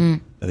games.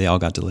 They all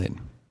got delayed.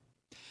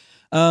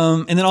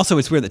 And then also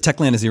it's weird that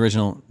Techland is the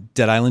original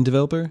Dead Island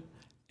developer,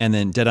 And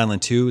then Dead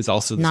Island 2 is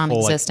also this whole like,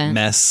 Non-existent.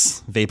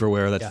 mess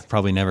vaporware that's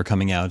probably never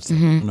coming out. So I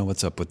don't know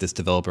what's up with this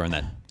developer and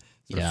that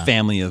sort of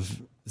family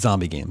of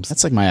zombie games.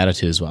 That's like my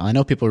attitude as well. I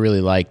know people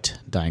really liked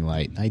Dying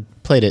Light. I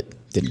played it,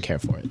 didn't care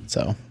for it.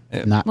 So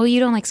not Well, you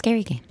don't like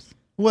scary games.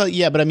 well,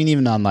 yeah, but I mean,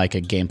 even on like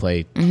a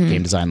gameplay,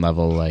 game design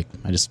level, like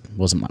I just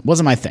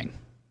wasn't my thing.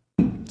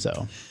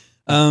 So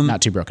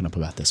not too broken up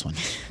about this one.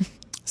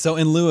 So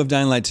in lieu of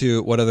Dying Light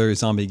 2, what other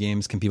zombie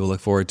games can people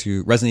look forward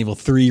to? Resident Evil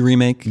 3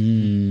 remake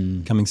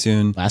coming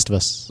soon. Last of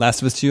Us,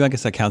 Last of Us 2, I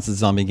guess that counts as a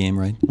zombie game,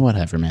 right?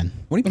 whatever, man.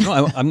 What do you?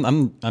 No,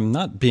 I'm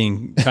not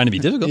trying to be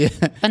difficult.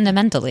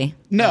 Fundamentally.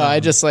 No, I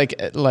just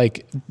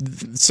like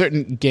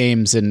certain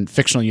games in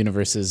fictional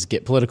universes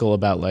get political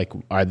about like,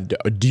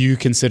 do you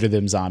consider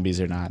them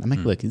zombies or not? I'm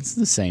like, look, it's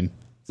the same.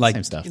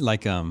 Same stuff.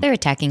 Like They're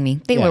attacking me.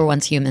 They Yeah. were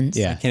once humans.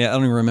 Yeah. I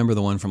don't even remember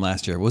the one from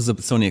last year. What was the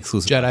Sony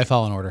exclusive? Jedi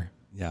Fallen Order.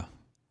 Yeah.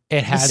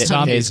 It had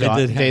zombies. Days Gone.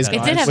 in it. Days It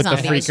Gone did have with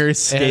zombies. the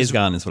freakers. Days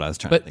Gone is what I was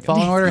trying to But think of.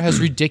 Fallen Order has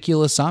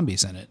ridiculous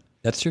zombies in it.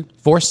 That's true.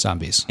 Force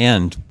zombies,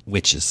 And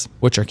witches.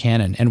 which are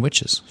canon, and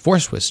witches.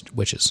 Force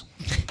witches.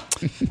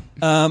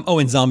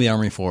 And Zombie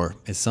Armory 4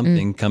 is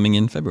something coming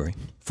in February.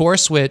 For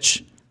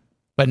Switch,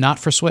 but not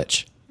for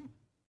Switch.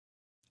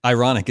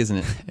 Ironic, isn't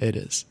it? It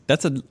is.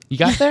 That's a. You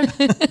got there?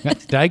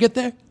 Did I get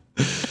there?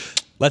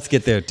 Let's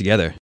get there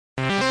together.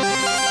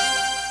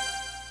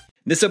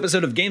 This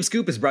episode of Game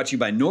Scoop is brought to you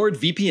by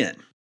NordVPN.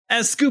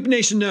 As Scoop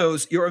Nation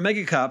knows, your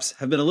Omega Cops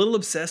have been a little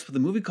obsessed with a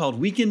movie called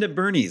Weekend at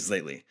Bernie's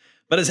lately.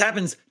 But as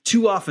happens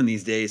too often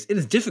these days, it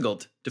is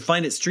difficult to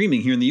find it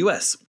streaming here in the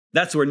US.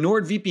 That's where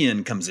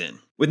NordVPN comes in.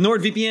 With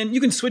NordVPN, you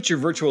can switch your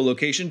virtual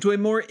location to a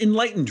more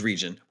enlightened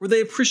region where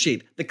they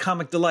appreciate the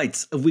comic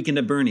delights of Weekend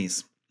at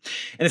Bernie's.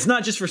 And it's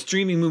not just for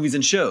streaming movies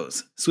and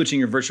shows. Switching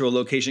your virtual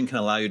location can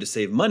allow you to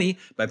save money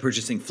by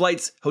purchasing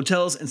flights,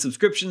 hotels, and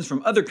subscriptions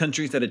from other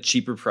countries at a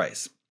cheaper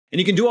price. And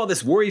you can do all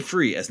this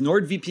worry-free as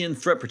NordVPN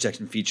threat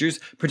protection features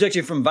protect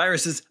you from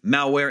viruses,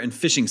 malware, and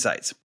phishing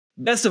sites.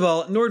 Best of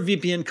all,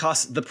 NordVPN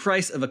costs the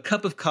price of a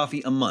cup of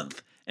coffee a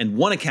month, and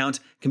one account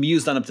can be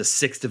used on up to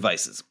 6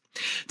 devices.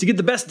 To get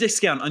the best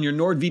discount on your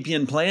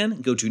NordVPN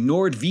plan, go to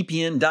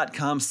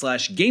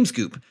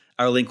nordvpn.com/gamescoop.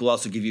 Our link will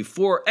also give you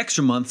 4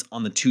 extra months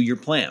on the 2-year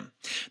plan.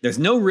 There's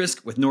no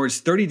risk with Nord's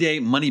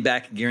 30-day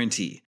money-back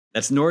guarantee.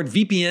 That's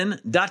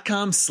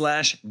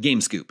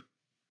nordvpn.com/gamescoop.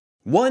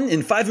 1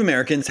 in 5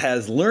 Americans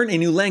has learn a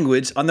new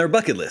language on their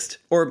bucket list,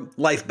 or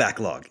life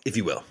backlog, if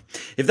you will.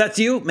 If that's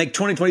you, make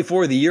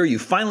 2024 the year you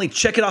finally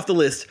check it off the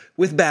list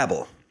with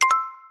Babbel.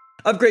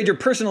 Upgrade your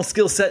personal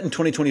skill set in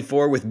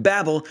 2024 with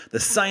Babbel, the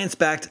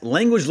science-backed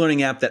language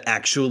learning app that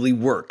actually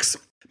works.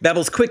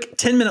 Babbel's quick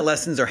 10-minute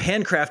lessons are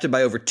handcrafted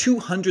by over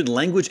 200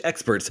 language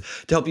experts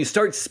to help you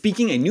start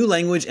speaking a new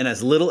language in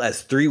as little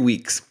as 3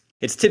 weeks.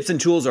 Its tips and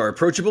tools are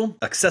approachable,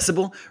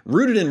 accessible,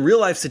 rooted in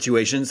real-life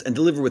situations, and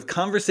deliver with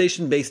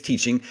conversation-based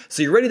teaching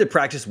so you're ready to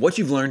practice what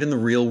you've learned in the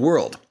real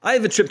world. I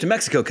have a trip to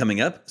Mexico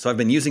coming up, so I've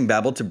been using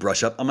Babbel to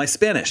brush up on my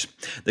Spanish.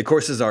 The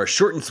courses are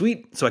short and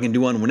sweet, so I can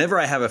do one whenever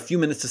I have a few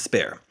minutes to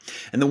spare.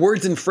 And the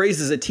words and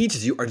phrases it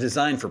teaches you are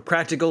designed for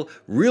practical,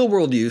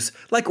 real-world use,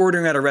 like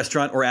ordering at a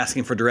restaurant or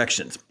asking for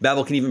directions.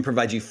 Babbel can even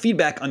provide you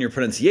feedback on your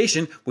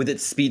pronunciation with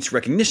its speech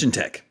recognition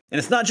tech. And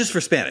it's not just for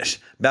Spanish.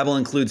 Babbel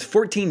includes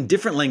 14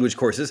 different language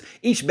courses,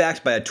 each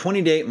backed by a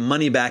 20-day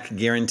money-back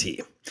guarantee.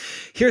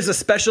 Here's a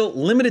special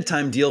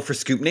limited-time deal for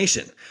Scoop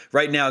Nation.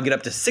 Right now, get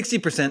up to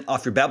 60%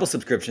 off your Babbel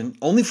subscription,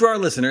 only for our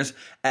listeners,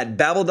 at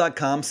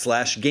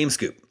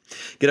babbel.com/gamescoop.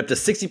 Get up to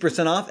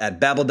 60% off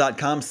at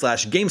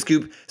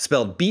babbel.com/gamescoop,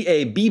 spelled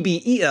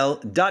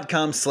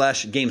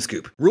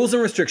BABBEL.com/gamescoop. Rules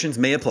and restrictions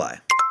may apply.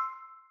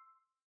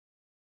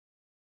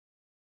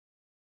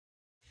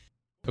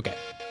 Okay.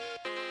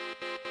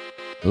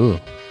 Ooh,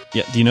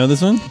 Yeah, do you know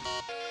this one?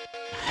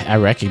 I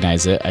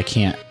recognize it. I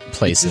can't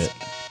place it.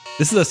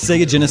 This is a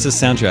Sega Genesis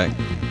soundtrack,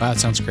 Wow, that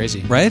sounds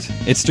crazy. right?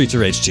 It's Streets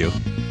of Rage 2.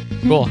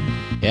 Cool.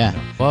 Yeah.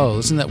 Whoa,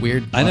 isn't that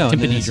weird? I know. and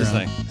Timpani it's just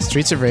drone. like,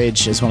 Streets of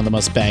Rage is one of the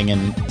most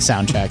banging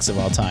soundtracks of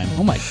all time.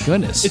 Oh my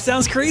goodness. it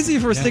sounds crazy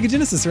for a Sega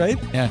Genesis, right?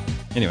 yeah.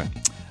 Anyway,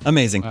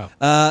 amazing. Wow.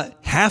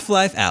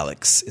 Half-Life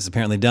Alyx is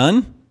apparently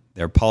done.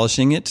 They're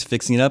polishing it,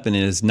 fixing it up, and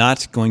it is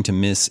not going to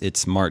miss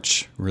its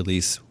March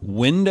release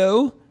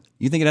window.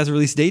 You think it has a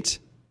release date?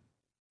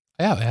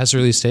 Yeah, it has a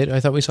release date. I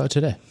thought we saw it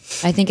today.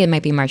 I think it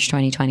might be March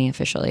 2020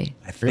 officially.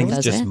 I think it's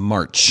Does just it?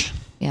 March.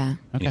 Yeah.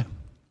 Okay.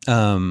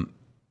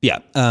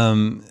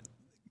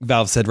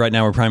 Valve said right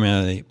now we're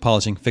primarily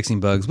polishing, fixing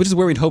bugs, which is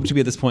where we'd hope to be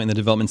at this point in the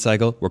development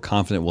cycle. We're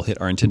confident we'll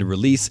hit our intended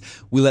release.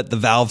 We let the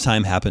Valve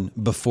time happen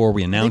before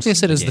we I think announce. they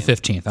said it's the game.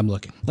 15th. I'm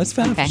looking. Let's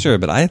find out Okay. for sure,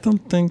 but I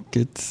don't think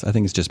it's. I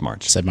think it's just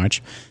March. Said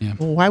March. Yeah.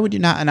 Well, why would you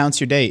not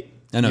announce your date?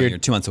 I know you're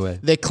 2 months away.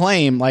 They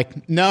claim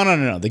like,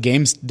 no. The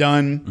game's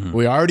done. Mm-hmm.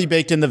 We already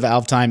baked in the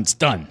Valve time. It's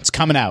done. It's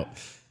coming out.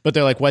 But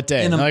they're like, what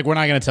day? And they're like, we're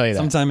not going to tell you that.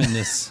 Sometime in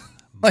this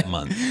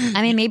month.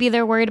 I mean, maybe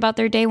they're worried about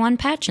their day one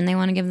patch and they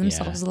want to give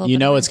themselves a little You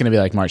bit know of it's going to be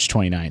like March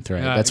 29th,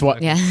 right? Yeah, That's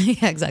what. Yeah,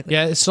 yeah, exactly.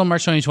 Yeah, it's still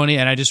March 2020,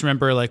 and I just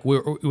remember like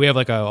we have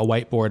like a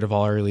whiteboard of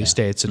all our release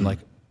dates, and like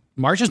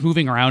March is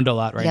moving around a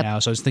lot right Yep. now.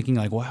 So I was thinking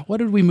like, what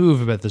did we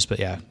move about this? But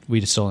yeah, we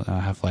just still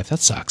Half-Life. That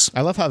sucks.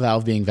 I love how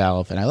Valve being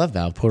Valve, and I love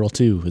Valve. Portal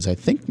 2 was, I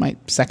think, my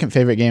second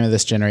favorite game of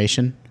this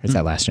generation. Or is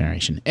that last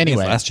generation?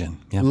 Anyway, last gen,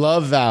 yeah.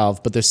 Love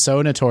Valve, but they're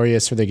so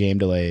notorious for their game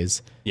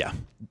delays. Yeah.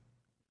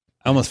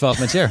 I almost fell off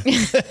my chair.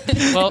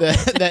 Well,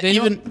 That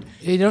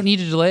they don't need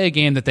to delay a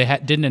game that they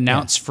didn't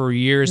announce for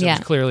years. Yeah. That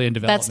was clearly in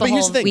development. That's the But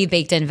here's whole the thing. we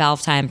baked in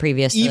Valve time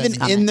previous to even this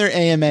comment. in their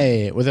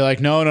AMA, where they're like,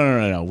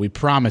 no, we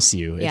promise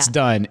you, it's Yeah.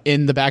 done.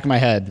 In the back of my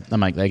head, I'm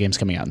like, that game's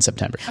coming out in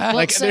September.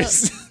 Like, so,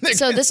 there's-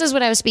 so this is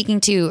what I was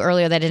speaking to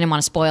earlier that I didn't want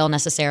to spoil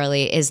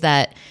necessarily, is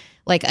that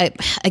like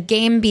a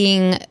game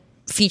being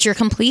feature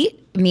complete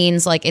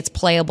means like it's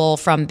playable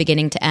from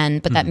beginning to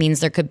end, but that means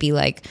there could be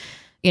like,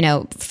 you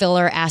know,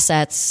 filler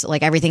assets,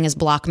 like everything is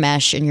block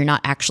mesh and you're not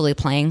actually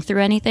playing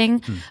through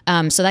anything.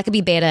 So that could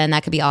be beta and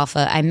that could be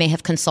alpha. I may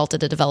have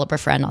consulted a developer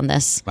friend on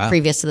this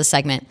previous to the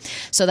segment.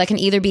 So that can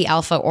either be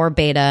alpha or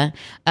beta.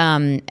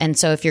 And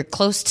so if you're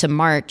close to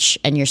March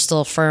and you're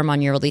still firm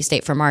on your release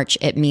date for March,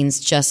 it means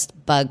just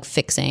bug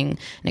fixing. And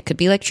it could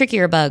be like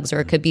trickier bugs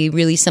or it could be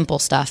really simple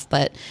stuff.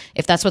 But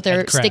if that's what they're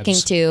And crabs. sticking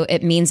to,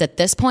 it means at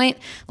this point,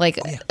 like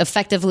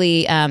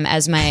effectively,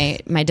 as my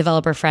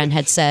developer friend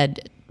had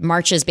said,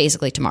 March is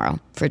basically tomorrow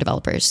for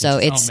developers, so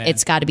man.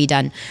 it's got to be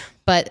done.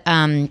 But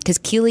because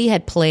Keeley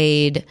had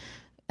played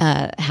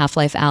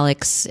Half-Life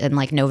Alyx in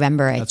like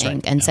November, I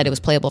think, and said it was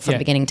playable from Yeah.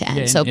 beginning to end.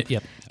 Yeah, so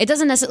yep. it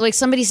doesn't necessarily, like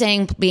somebody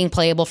saying being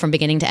playable from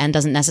beginning to end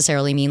doesn't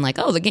necessarily mean like,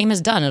 oh, the game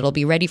is done, it'll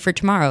be ready for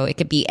tomorrow. It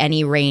could be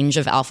any range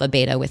of alpha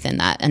beta within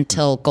that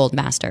until Gold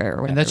Master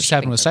or whatever. and that just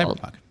happened with shipping for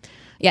Gold. Cyberpunk.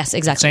 Yes,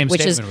 exactly. Same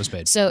Which statement is, was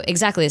made. So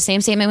exactly the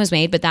same statement was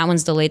made, but that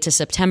one's delayed to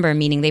September,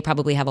 meaning they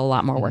probably have a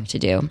lot more work to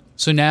do.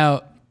 So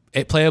now,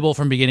 it playable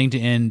from beginning to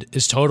end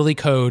is totally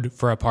code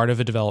for a part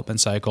of a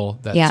development cycle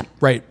that's Yeah.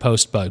 right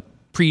post-bug,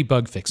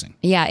 pre-bug fixing.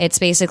 Yeah, it's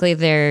basically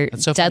their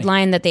so funny.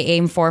 deadline that they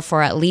aim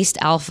for at least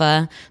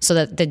alpha, so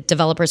that the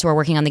developers who are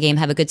working on the game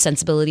have a good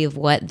sensibility of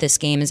what this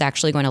game is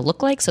actually going to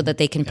look like, so that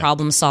they can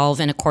problem solve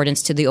in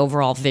accordance to the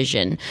overall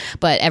vision.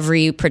 But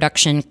every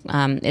production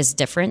is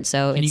different,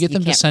 so Can you get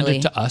them to can't send really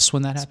it to us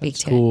when that speak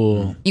happens? to it.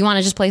 cool. You want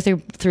to just play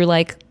through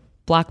like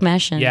block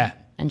mesh and Yeah.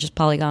 and just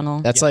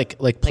polygonal. That's like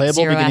playable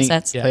zero beginning,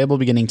 assets? Yeah. playable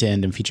beginning to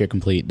end and feature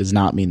complete does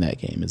not mean that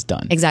game is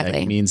done.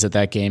 Exactly. It means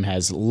that game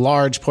has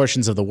large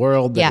portions of the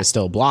world that Yeah. are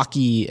still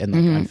blocky and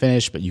like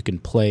unfinished, but you can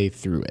play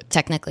through it.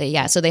 Technically,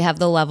 yeah. So they have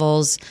the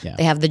levels, Yeah.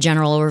 they have the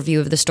general overview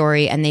of the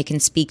story, and they can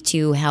speak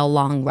to how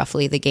long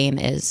roughly the game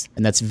is.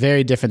 And that's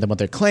very different than what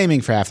they're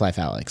claiming for Half-Life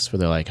Alyx, where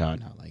they're like, oh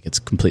no, like it's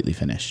completely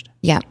finished.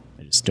 Yeah.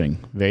 They're just doing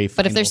very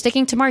But if they're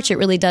sticking to March, it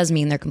really does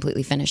mean they're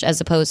completely finished, as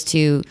opposed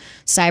to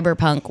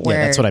Cyberpunk,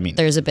 where that's what I mean.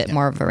 there's a bit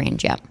more of a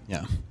range. Yeah.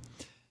 Yeah.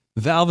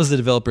 Valve as the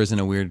developer is in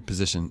a weird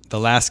position. The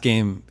last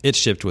game it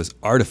shipped was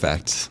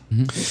Artifact.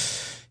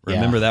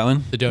 Remember that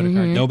one? The donut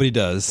card. Nobody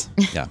does.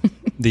 Yeah.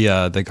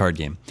 The card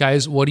game.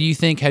 Guys, what do you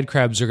think head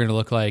crabs are going to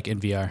look like in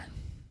VR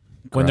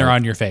when they're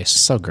on your face?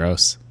 so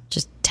gross.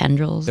 Just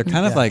tendrils. They're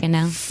kind of like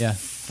now. Yeah.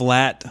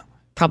 flat.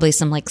 Probably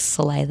some like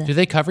saliva. Do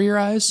they cover your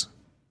eyes?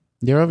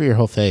 They're over your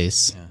whole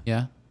face.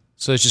 Yeah.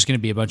 So it's just going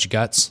to be a bunch of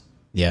guts.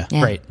 Yeah.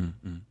 Yeah. Great.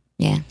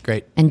 Yeah.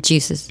 Great. And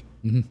juices.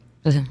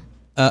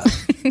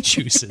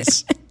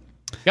 Juices.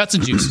 Guts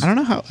and juices. I don't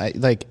know how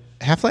like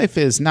Half-Life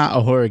is not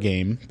a horror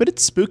game, but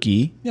it's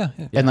spooky. Yeah.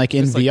 And like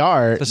in It's like-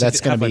 VR, especially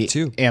that's going to be Half-Life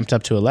 2. amped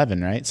up to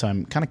 11, right? So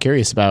I'm kind of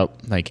curious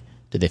about like,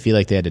 did they feel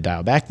like they had to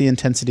dial back the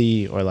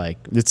intensity, or like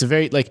it's a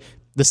very like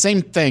the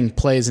same thing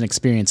plays and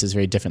experiences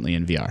very differently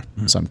in VR.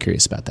 So I'm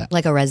curious about that.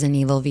 Like a Resident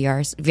Evil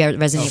Resident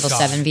Evil God.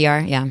 7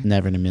 VR. Yeah.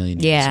 Never in a million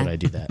years Yeah. would I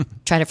do that.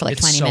 Tried it for like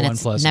It's 20 so minutes.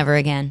 unpleasant. Never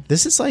again.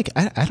 This is like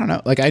I don't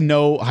know. Like I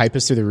know hype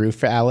is through the roof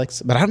for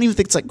Alyx, but I don't even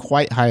think it's like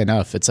quite high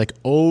enough. It's like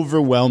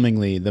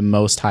overwhelmingly the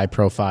most high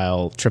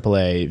profile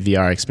AAA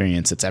VR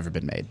experience that's ever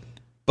been made.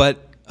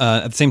 But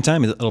at the same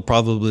time, it'll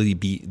probably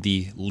be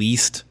the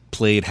least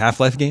played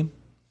Half-Life game.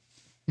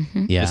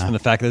 Yeah. Just from the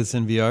fact that it's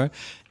in VR.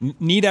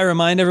 Need I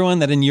remind everyone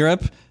that in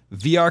Europe,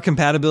 VR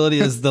compatibility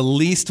is the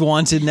least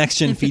wanted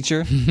next-gen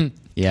feature for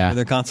Yeah.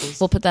 their consoles?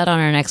 We'll put that on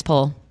our next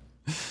poll.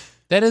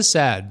 That is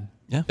sad.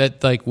 Yeah.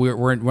 That like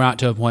we're not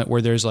to a point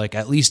where there's like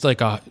at least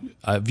like a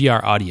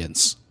VR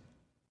audience.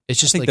 It's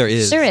just I think like there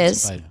is. There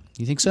is.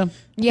 You think so?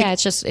 Yeah,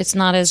 it's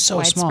not as so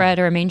widespread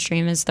small. or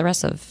mainstream as the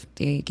rest of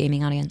the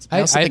gaming audience.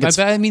 I also think it's-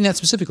 I mean that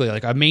specifically,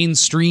 like a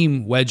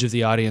mainstream wedge of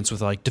the audience with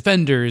like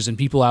defenders and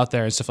people out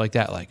there and stuff like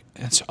that. Like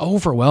it's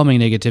overwhelming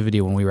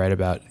negativity when we write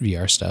about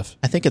VR stuff.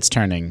 I think it's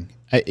turning.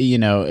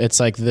 It's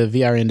like the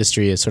VR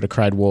industry has sort of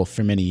cried wolf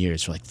for many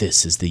years. For like,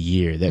 this is the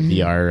year that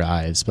VR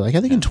arrives. But like,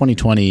 I think in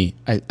 2020,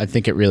 I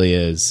think it really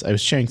is. I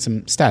was sharing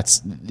some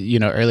stats,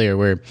 earlier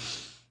where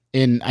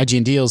in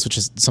IGN Deals, which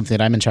is something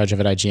that I'm in charge of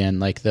at IGN,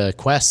 like the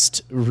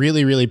Quest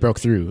really, really broke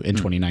through in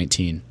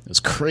 2019. It was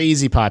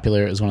crazy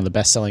popular. It was one of the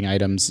best selling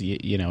items,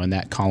 in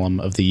that column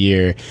of the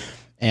year.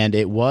 and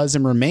it was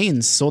and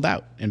remains sold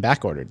out and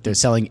back ordered. They're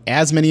selling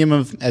as many of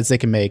them as they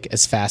can make,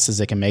 as fast as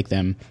they can make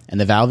them, and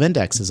the Valve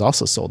Index is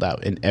also sold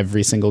out in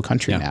every single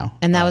country now.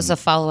 And that was a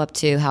follow-up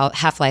to how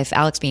Half-Life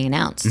Alyx being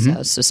announced, so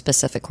it's a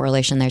specific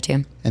correlation there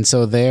too. And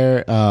so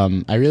there,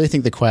 I really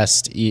think the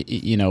Quest,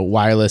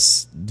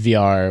 wireless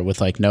VR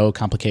with like no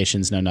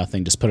complications, no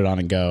nothing, just put it on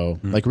and go,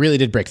 like really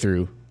did break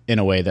through in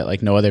a way that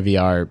like no other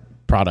VR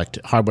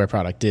hardware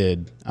product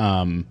did.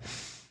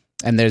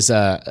 And there's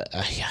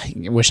I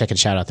wish I could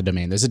shout out the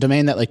domain. There's a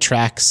domain that like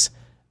tracks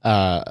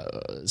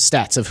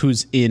stats of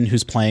who's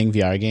playing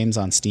VR games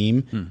on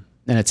Steam.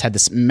 And it's had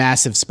this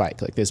massive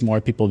spike. Like there's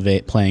more people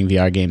playing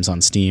VR games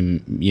on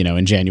Steam,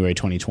 in January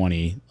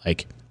 2020.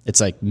 Like it's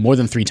like more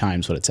than 3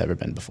 times what it's ever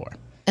been before.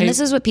 And this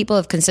is what people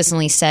have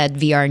consistently said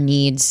VR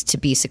needs to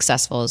be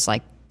successful, is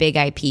like big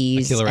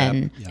IPs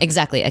and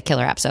exactly a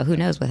killer app. So who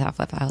knows with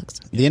Half-Life Alyx?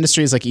 The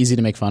industry is like easy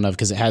to make fun of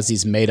because it has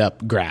these made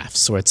up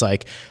graphs where it's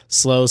like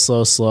slow.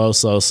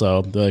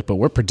 They're like, but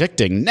we're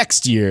predicting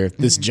next year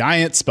this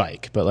giant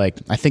spike. But like,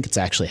 I think it's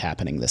actually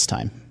happening this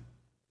time.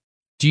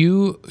 Do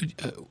you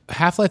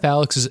Half-Life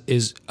Alyx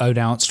is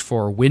announced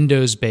for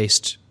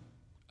Windows-based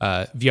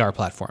VR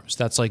platforms?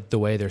 That's like the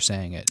way they're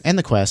saying it. And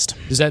the Quest.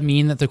 Does that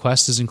mean that the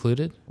Quest is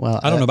included?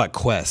 Well, I don't know about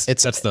Quest.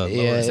 That's the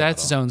lower.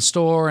 That's its own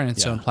store and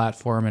its own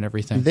platform and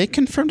everything. They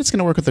confirmed it's going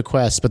to work with the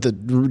Quest, but the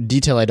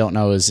detail I don't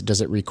know is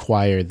does it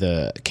require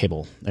the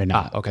cable or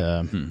not?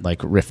 Like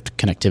Rift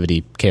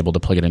connectivity cable to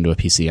plug it into a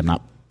PC. I'm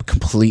not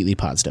completely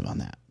positive on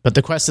that. But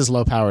the Quest is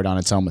low powered on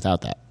its own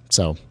without that.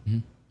 So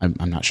I'm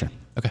not sure.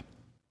 Okay.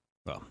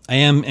 Well, I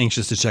am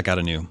anxious to check out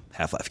a new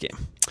Half-Life game.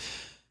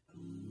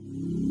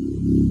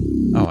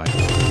 Oh, I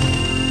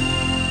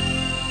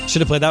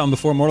should have played that one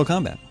before Mortal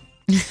Kombat.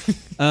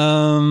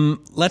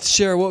 Let's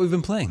share what we've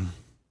been playing.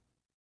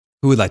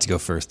 Who would like to go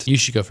first? You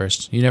should go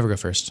first. You never go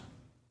first.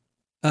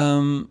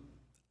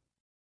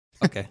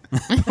 Okay.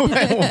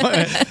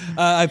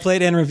 I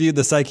played and reviewed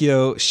the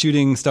Psychio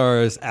Shooting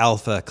Stars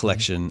Alpha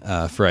collection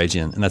for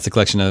IGN, and that's a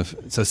collection of.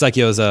 So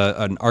Psychio is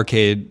an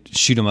arcade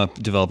shoot 'em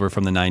up developer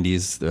from the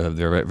 90s.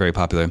 They're very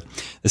popular.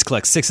 This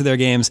collects 6 of their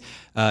games.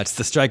 It's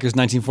the Strikers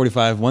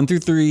 1945 1 through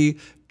 3,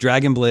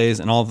 Dragon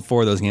Blaze, and all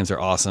 4 of those games are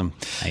awesome.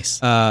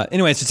 Nice.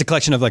 Anyway, it's just a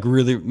collection of like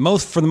for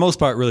the most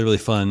part, really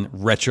fun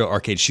retro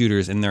arcade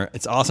shooters, and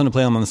it's awesome to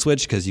play them on the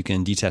Switch because you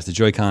can detach the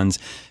Joy-Cons,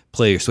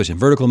 play your Switch in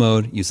vertical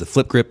mode, use the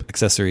flip grip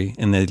accessory,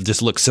 and they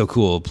just look so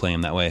cool playing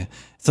them that way.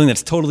 It's something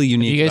that's totally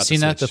unique. Have you guys about seen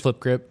the that, the Switch. flip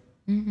grip?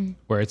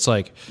 Where it's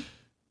like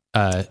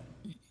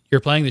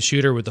you're playing the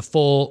shooter with the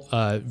full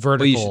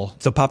vertical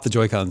So pop the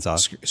Joy-Cons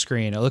off.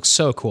 screen. It looks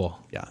so cool.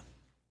 Yeah.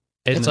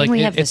 It's Like like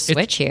we have the it's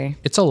Switch here.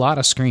 It's a lot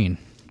of screen.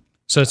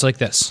 So it's like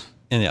this.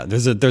 And yeah,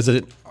 there's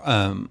an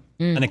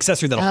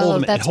accessory that'll hold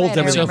them. It that's holds right,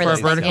 I everything. So for a remember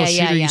this. vertical Yeah,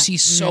 shooter, yeah. you see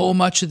so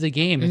much of the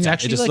game. It's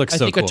actually just like, looks I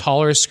so think cool. a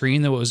taller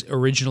screen than what was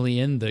originally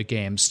in the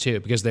games too,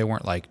 because they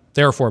weren't like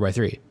they were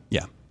 4x3.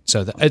 Yeah,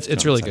 So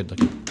it's really good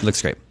looking. it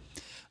looks great.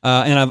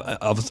 And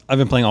I've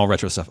been playing all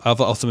retro stuff.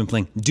 I've also been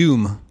playing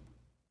Doom.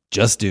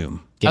 Just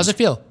Doom. How's it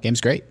feel?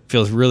 Game's great.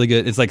 Feels really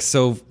good. It's like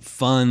so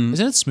fun.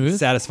 Isn't it smooth?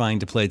 Satisfying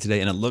to play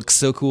today, and it looks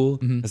so cool.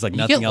 It's like You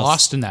nothing get else.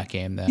 lost in that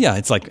game then. Yeah,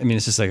 it's like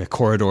it's just like a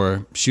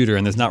corridor shooter,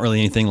 and there's not really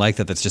anything like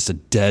that. That's just a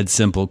dead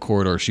simple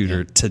corridor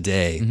shooter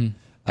today.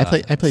 I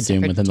played Doom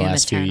Super within the Doom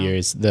last few Eternal.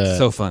 years.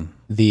 So fun.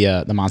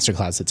 The Monster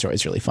Closet story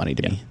is really funny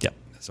to me. Yeah,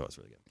 so it's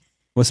really good.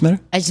 What's the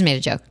matter? I just made a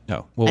joke.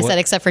 No, well, I what? said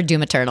except for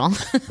Doom Eternal.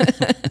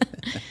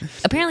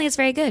 Apparently it's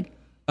very good.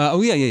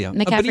 Oh yeah.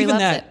 But McCaffrey even loves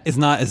that it. is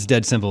not as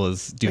dead simple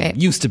as Doom Right.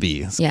 used to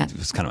be. Yeah.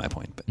 was kind of my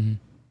point. But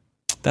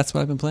that's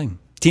what I've been playing.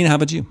 Tina, how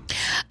about you?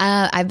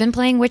 I've been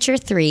playing Witcher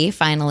 3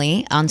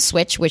 finally on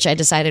Switch, which I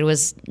decided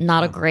was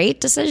not a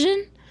great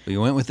decision. You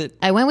went with it.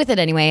 I went with it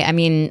anyway. I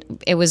mean,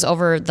 it was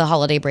over the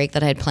holiday break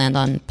that I had planned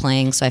on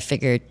playing, so I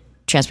figured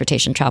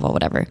transportation, travel,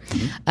 whatever.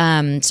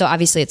 So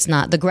obviously it's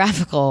not, the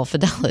graphical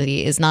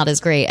fidelity is not as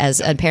great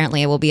as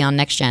apparently it will be on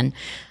next gen.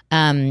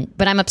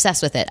 But I'm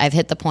obsessed with it. I've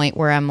hit the point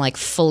where I'm like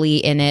fully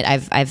in it.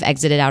 I've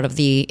exited out of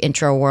the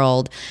intro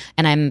world,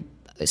 and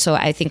so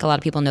I think a lot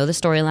of people know the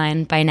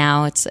storyline by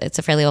now. It's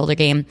a fairly older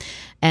game,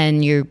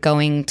 and you're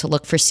going to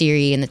look for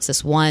Ciri, and it's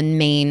this one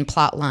main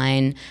plot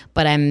line,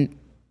 but I'm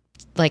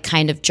like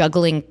kind of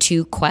juggling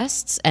 2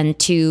 quests and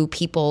 2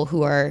 people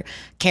who are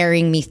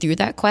carrying me through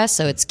that quest.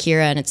 So it's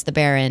Kira and it's the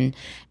Baron.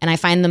 And I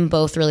find them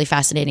both really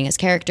fascinating as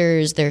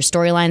characters. Their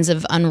storylines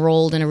have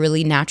unrolled in a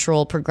really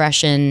natural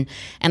progression.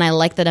 And I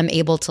like that I'm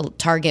able to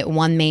target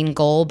one main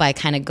goal by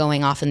kind of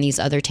going off in these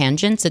other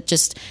tangents. It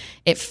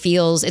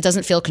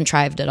doesn't feel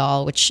contrived at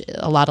all, which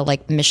a lot of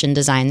like mission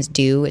designs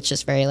do. It's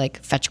just very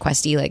like fetch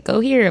questy, like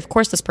go here. Of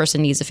course this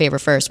person needs a favor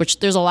first, which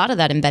there's a lot of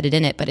that embedded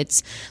in it, but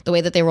it's the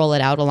way that they roll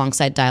it out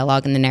alongside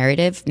dialogue and the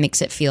narrative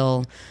makes it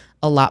feel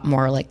a lot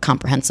more like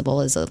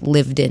comprehensible as a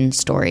lived in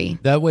story.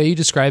 That way you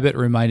describe it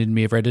reminded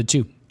me of Red Dead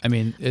 2. I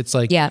mean, it's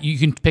like Yeah. you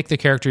can pick the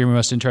character you're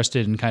most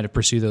interested in and kind of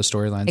pursue those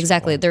storylines.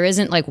 Exactly. There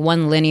isn't like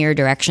one linear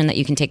direction that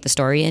you can take the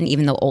story in,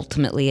 even though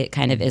ultimately it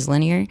kind of is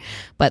linear.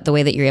 But the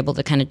way that you're able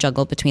to kind of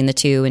juggle between the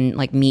two and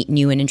like meet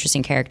new and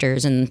interesting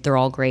characters, and they're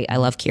all great. I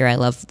love Kira. I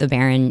love the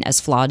Baron, as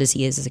flawed as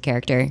he is as a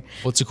character.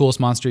 What's the coolest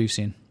monster you've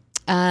seen?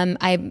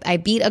 I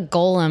beat a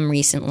golem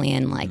recently,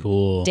 and like,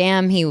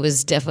 damn, he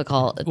was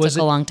difficult. It took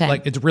a long time.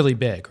 Like, it's really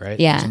big, right?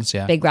 yeah. Since-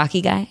 Big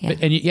rocky guy. Yeah.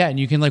 And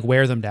you can like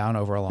wear them down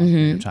over a long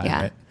period of time,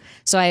 Yeah. right?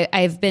 So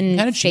I've been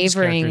Kind of choose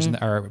characters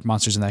favoring. or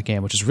monsters in that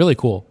game, which is really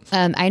cool.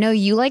 I know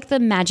you like the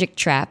magic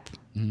trap.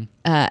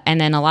 And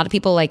then a lot of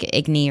people like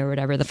Igni or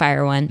whatever, the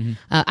fire one.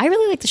 I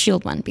really like the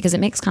shield one because it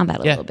makes combat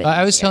a little bit.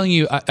 I was easier. telling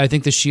you, I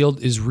think the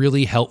shield is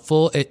really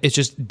helpful. It's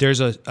just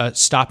there's a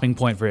stopping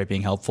point for it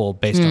being helpful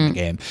based on the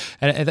game,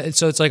 and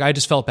so it's like I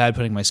just felt bad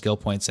putting my skill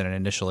points in it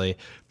initially,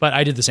 but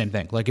I did the same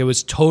thing. Like it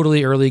was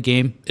totally early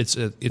game. It's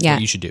what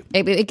you should do.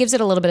 It gives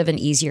it a little bit of an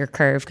easier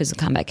curve because the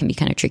combat can be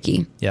kind of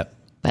tricky. Yep.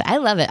 But I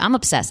love it. I'm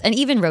obsessed. And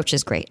even Roach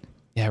is great.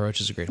 Yeah,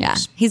 Roach is a great Yeah.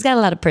 horse. He's got a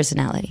lot of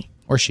personality.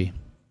 Or she.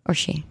 Or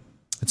she.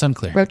 It's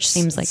unclear. Roach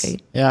seems like a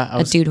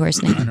Yeah, dude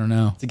horse I name. don't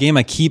know. It's a game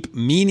I keep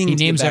meaning He to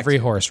get names back every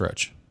to. horse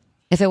Roach.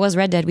 If it was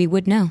Red Dead, we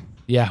would know,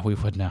 Yeah, we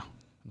would know.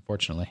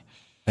 Unfortunately.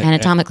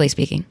 anatomically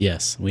speaking.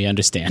 yes, we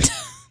understand.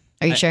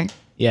 Are you sure?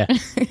 Yeah.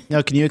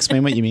 No, can you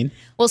explain what you mean?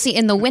 Well, see,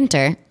 in the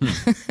winter,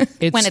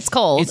 when it's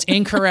cold. It's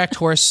incorrect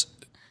horse.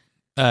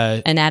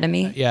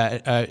 anatomy.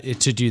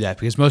 To do that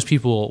because most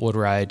people would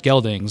ride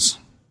geldings,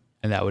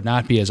 and that would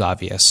not be as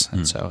obvious.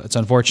 And so it's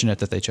unfortunate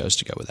that they chose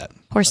to go with that.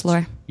 Horse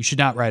lore. You should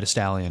not ride a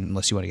stallion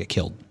unless you want to get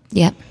killed.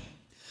 Yep.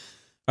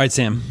 All right,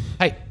 Sam,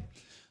 Hey.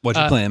 what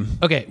you playing?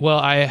 Okay, well,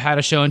 I had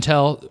a show and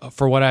tell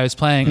for what I was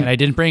playing, and I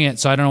didn't bring it,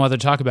 so I don't know whether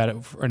to talk about it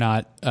or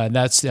not.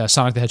 That's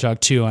Sonic the Hedgehog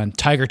 2 on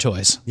Tiger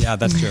Toys. Yeah,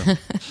 that's true.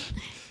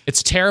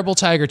 It's a terrible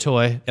Tiger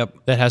toy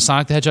that has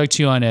Sonic the Hedgehog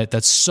 2 on it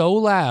that's so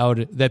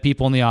loud that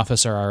people in the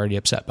office are already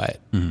upset by it.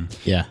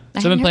 Yeah. So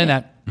I've been playing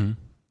that.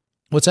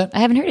 What's that? I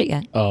haven't heard it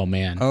yet. Oh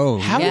man. Oh,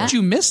 How Yeah. did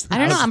you miss that? I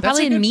don't know. I'm That's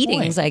probably a in good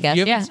meetings, point. I guess.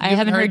 You Yeah, I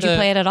haven't heard you the-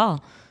 play it at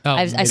all. Oh,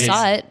 I it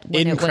saw it.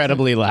 when it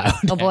Incredibly loud.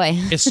 Oh, boy.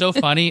 It's so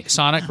funny.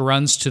 Sonic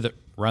runs to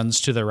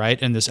the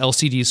right, and this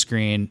LCD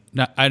screen,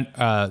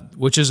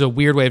 which is a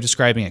weird way of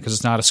describing it because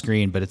it's not a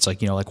screen, but it's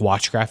like like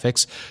watch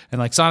graphics. And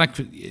like Sonic,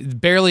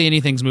 barely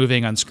anything's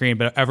moving on screen,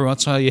 but every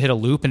once in a while you hit a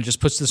loop and it just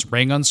puts this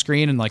ring on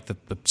screen, and like the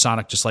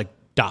Sonic just like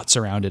dots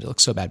around it. It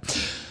looks so bad.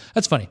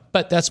 That's funny,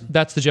 but that's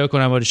the joke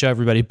when I wanted to show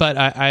everybody. But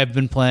I have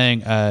been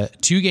playing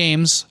 2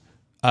 games.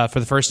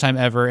 For the first time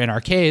ever in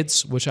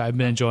arcades, which I've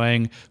been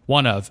enjoying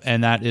one of,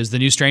 and that is the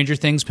new Stranger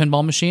Things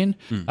pinball machine,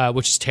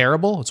 which is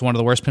terrible. It's one of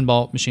the worst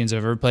pinball machines I've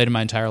ever played in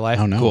my entire life.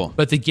 Oh, no. Cool.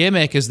 But the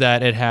gimmick is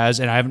that it has,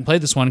 and I haven't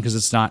played this one because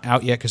it's not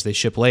out yet because they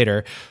ship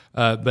later,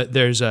 but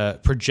there's a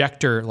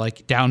projector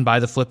like down by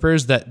the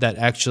flippers that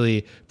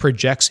actually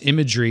projects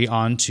imagery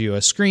onto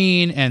a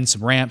screen and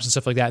some ramps and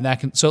stuff like that.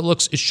 And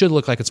it should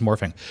look like it's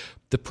morphing.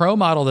 The Pro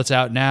model that's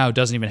out now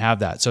doesn't even have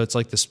that. So it's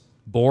like this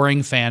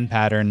boring fan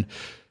pattern,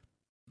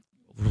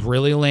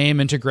 really lame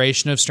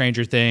integration of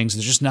Stranger Things.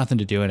 There's just nothing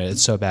to do in it.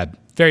 It's so bad.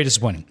 Very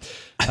disappointing.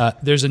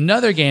 There's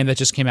another game that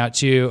just came out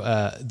too,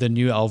 the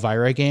new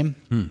Elvira game.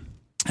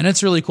 And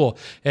it's really cool.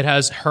 It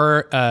has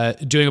her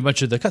doing a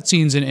bunch of the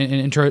cutscenes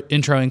and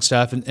introing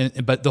stuff,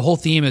 but the whole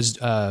theme is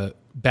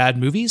bad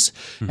movies,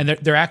 and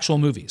they're actual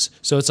movies.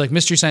 So it's like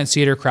Mystery Science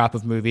Theater crop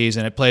of movies,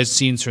 and it plays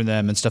scenes from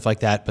them and stuff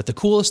like that. But the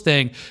coolest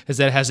thing is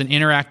that it has an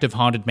interactive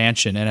haunted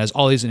mansion and has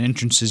all these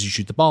entrances you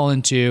shoot the ball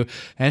into,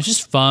 and it's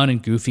just fun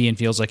and goofy and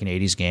feels like an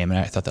 80s game, and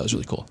I thought that was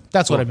really cool.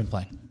 That's what I've been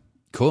playing.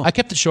 cool. I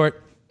kept it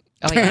short.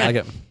 Oh, yeah. I like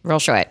it. Real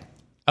short.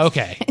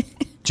 Okay.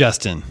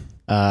 Justin.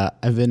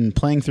 I've been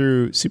playing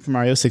through Super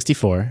Mario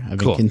 64. I've been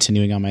Cool.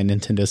 continuing on my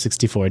Nintendo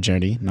 64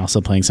 journey and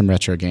also playing some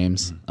retro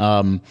games.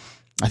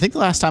 I think the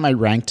last time I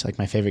ranked like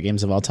my favorite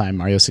games of all time,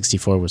 Mario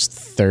 64 was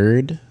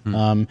 3rd.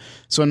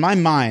 So in my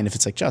mind, if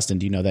it's like, Justin,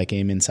 do you know that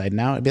game inside and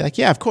out? I'd be like,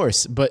 yeah, of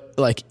course. But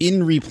like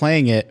in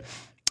replaying it,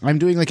 I'm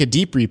doing like a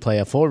deep replay,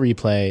 a full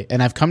replay,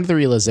 and I've come to the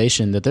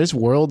realization that there's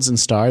worlds and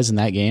stars in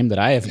that game that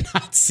I have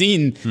not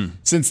seen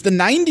since the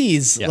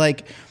 90s. Yeah.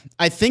 Like,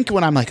 I think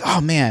when I'm like, oh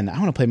man, I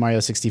want to play Mario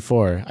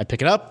 64, I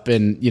pick it up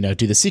and,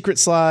 do the secret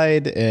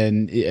slide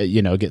and,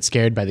 get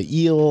scared by the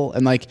eel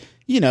and like,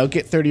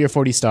 get 30 or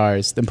 40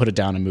 stars, then put it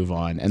down and move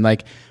on. And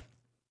like,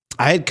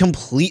 I had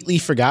completely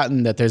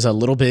forgotten that there's a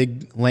little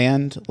big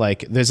land.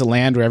 Like, there's a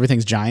land where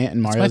everything's giant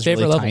and Mario's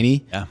favorite really level.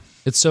 tiny. Yeah.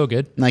 It's so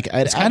good. Like,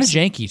 It's kind of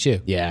janky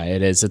too. Yeah,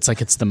 it is. It's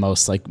like it's the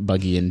most like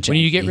buggy and janky. When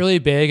you get really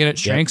big and it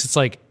shrinks, it's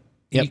like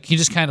you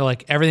just kind of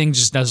like everything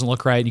just doesn't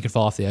look right and you can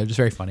fall off the edge. It's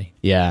very funny.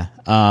 Yeah.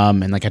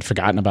 And like I'd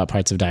forgotten about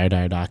parts of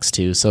Dire Docks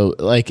too. So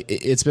like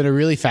it's been a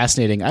really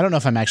fascinating. I don't know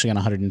if I'm actually going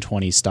to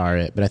 120 star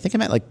it, but I think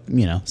I'm at like,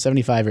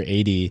 75 or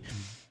 80.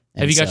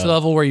 Have you got to the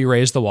level where you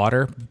raise the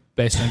water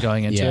based on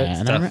going into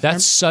Yeah, it? and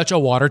That's such a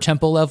water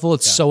temple level.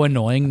 It's so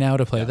annoying now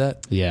to play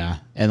that. Yeah.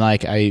 And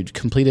like I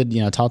completed,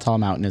 Tall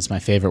Mountain is my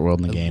favorite world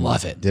in the game.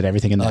 love it. Did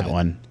everything in that it.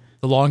 one.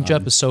 The long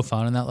jump is so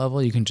fun in that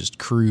level. You can just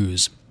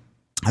cruise.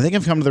 I think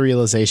I've come to the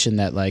realization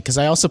that, like, because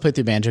I also played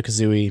through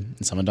Banjo-Kazooie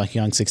and some of Donkey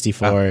Kong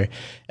 64,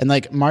 and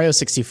like Mario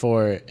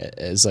 64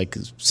 is like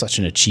such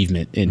an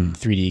achievement in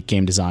 3D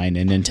game design,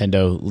 and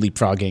Nintendo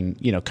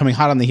leapfrogging, coming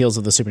hot on the heels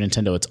of the Super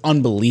Nintendo. It's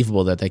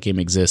unbelievable that game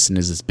exists and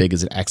is as big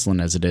as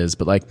excellent as it is.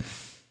 But like,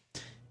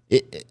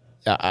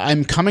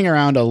 I'm coming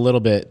around a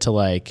little bit to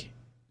like,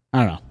 I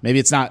don't know, maybe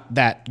it's not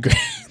that great.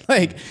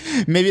 Like,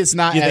 maybe it's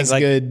not as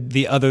good.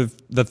 The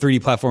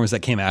 3D platforms that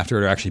came after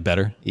it are actually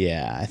better.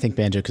 Yeah, I think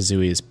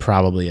Banjo-Kazooie is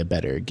probably a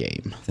better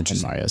game than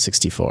Mario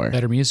 64.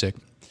 Better music.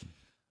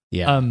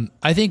 Yeah.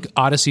 I think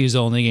Odyssey is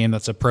the only game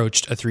that's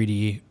approached a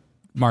 3D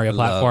Mario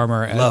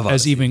platformer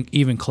as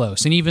even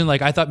close. And even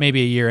like, I thought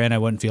maybe a year in I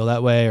wouldn't feel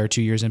that way, or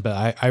 2 years in,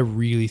 but I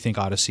really think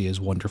Odyssey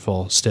is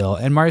wonderful still.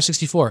 And Mario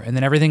 64. And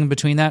then everything in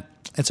between that,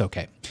 it's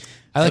okay.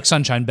 I like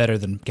Sunshine better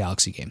than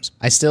Galaxy games.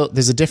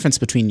 There's a difference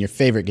between your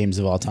favorite games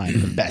of all time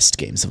and the best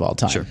games of all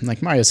time. Sure.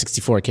 Like Mario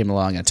 64 came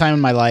along at a time in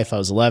my life, I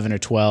was 11 or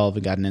 12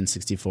 and got an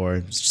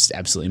N64. It's just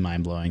absolutely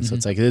mind blowing. So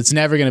it's like, it's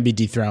never going to be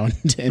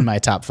dethroned in my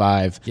top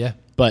 5. Yeah.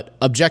 But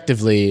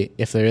objectively,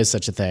 if there is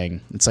such a thing,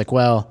 it's like,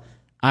 well,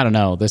 I don't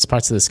know. There's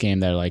parts of this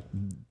game that are like,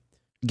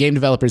 game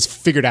developers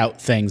figured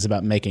out things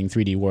about making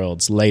 3D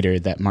worlds later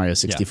that Mario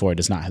 64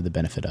 does not have the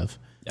benefit of.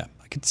 Yeah,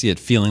 I could see it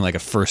feeling like a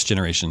first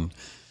generation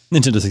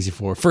Nintendo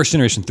 64, first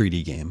generation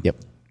 3D game. Yep.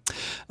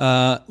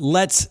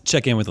 Let's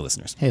check in with the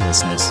listeners. Hey,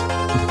 listeners.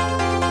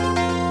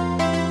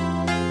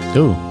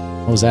 Ooh,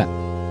 what was that?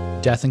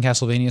 Death in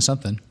Castlevania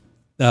something.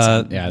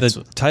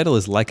 The title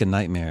is Like a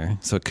Nightmare,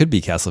 so it could be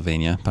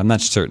Castlevania, but I'm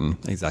not certain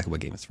exactly what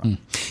game it's from.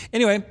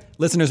 Anyway,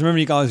 listeners, remember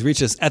you can always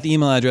reach us at the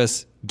email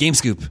address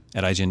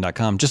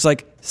gamescoop@ign.com, just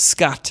like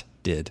Scott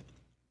did.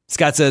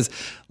 Scott says,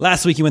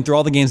 last week you went through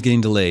all the games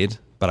getting delayed,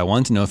 but I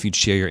wanted to know if you'd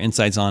share your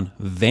insights on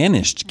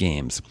vanished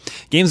games.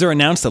 Games that were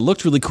announced that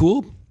looked really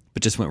cool,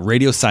 but just went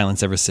radio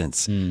silence ever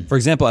since. For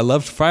example, I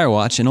loved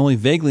Firewatch and only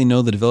vaguely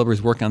know the developers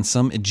work on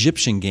some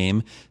Egyptian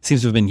game.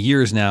 Seems to have been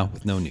years now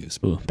with no news.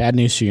 Ooh, bad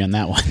news for you on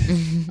that one.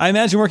 I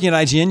imagine working at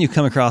IGN, you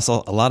come across a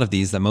lot of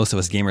these that most of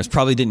us gamers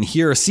probably didn't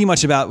hear or see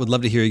much about. Would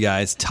love to hear you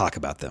guys talk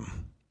about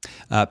them.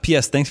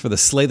 P.S. Thanks for the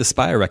Slay the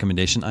Spire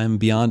recommendation. I'm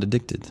beyond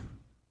addicted.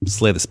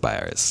 Slay the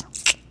Spire is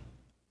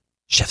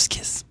chef's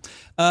kiss.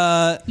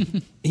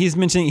 He's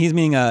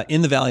meaning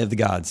In the Valley of the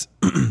Gods,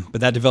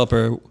 but that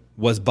developer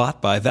was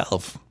bought by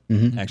Valve.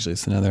 Actually,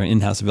 it's another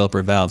in-house developer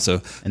of Valve. So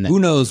who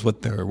knows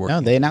what they're working?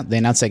 No, they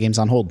announced that game's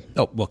on hold.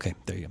 Oh, okay,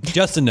 there you go.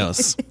 Justin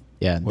knows.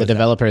 Yeah, the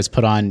developer has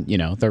put on,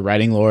 they're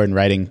writing lore and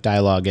writing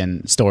dialogue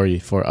and story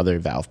for other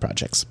Valve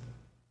projects.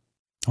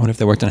 I wonder if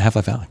they worked on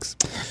Half-Life Alyx.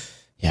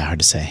 Yeah, hard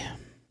to say.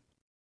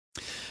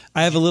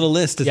 I have a little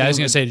list. I was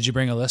going to say, did you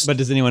bring a list? But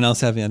does anyone else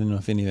have? I don't know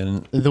if any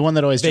of it. The one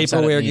that always jumps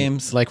out at Vaporware me,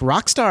 games. like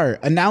Rockstar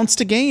announced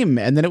a game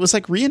and then it was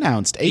like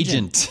re-announced.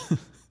 Agent.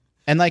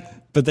 And like,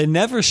 but they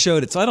never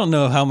showed it, so I don't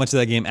know how much of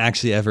that game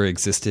actually ever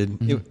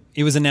existed.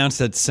 It was announced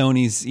at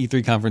Sony's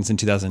E3 conference in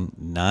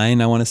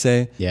 2009, I want to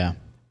say. yeah.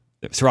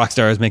 So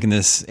Rockstar is making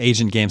this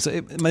Agent game, so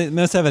it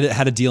must have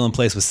had a deal in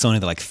place with Sony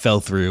that like fell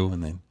through,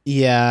 and then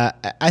Yeah,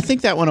 I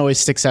think that one always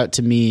sticks out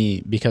to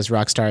me because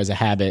Rockstar has a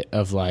habit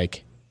of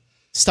like,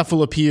 stuff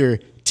will appear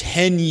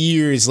 10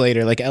 years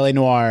later. Like LA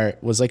Noire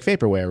was like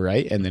vaporware,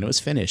 right? And then it was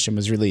finished and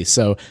was released.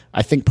 So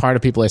I think part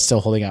of people are still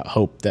holding out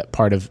hope that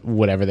part of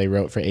whatever they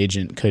wrote for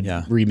Agent could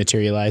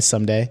rematerialize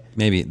someday.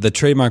 maybe the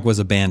trademark was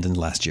abandoned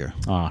last year.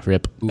 Aw,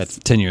 rip. That's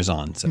 10 years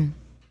on, so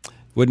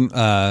wouldn't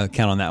count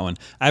on that one.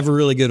 I have a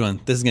really good one.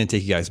 This is going to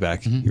take you guys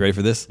back. You ready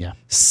for this? Yeah.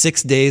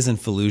 6 Days in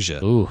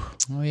Fallujah. Ooh.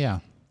 Oh, yeah.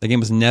 The game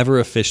was never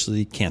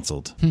officially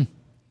canceled.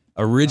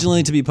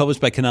 Originally to be published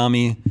by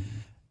Konami,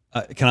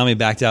 Konami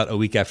backed out a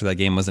week after that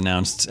game was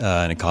announced,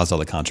 and it caused all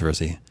the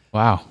controversy.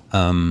 Wow.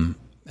 And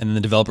then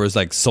the developers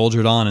like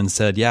soldiered on and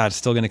said, yeah, it's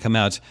still going to come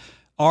out.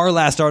 Our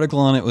last article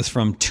on it was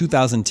from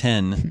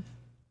 2010.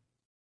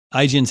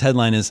 IGN's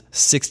headline is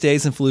 6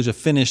 Days in Fallujah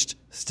finished,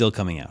 still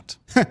coming out.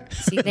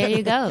 See, there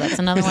you go. That's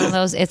another one of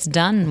those it's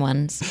done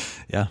ones.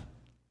 Yeah.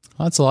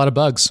 Well, that's a lot of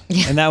bugs.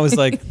 And that was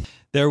like,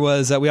 there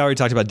was, we already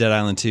talked about Dead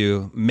Island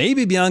 2.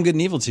 Maybe Beyond Good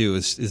and Evil 2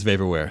 is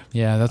vaporware.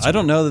 Yeah, that's. I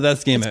don't know that that's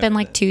the game. It's been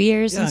like 2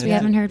 years since we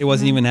haven't heard It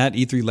wasn't from even at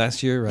E3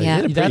 last year, right?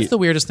 Yeah. That's the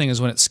weirdest thing is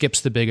when it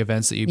skips the big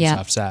events that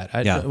Ubisoft's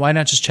at. Why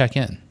not just check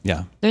in?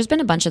 Yeah. There's been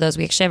a bunch of those.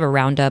 We actually have a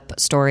roundup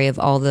story of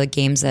all the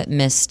games that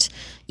missed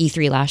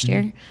E3 last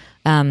year.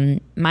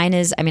 Mine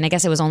is, I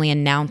guess it was only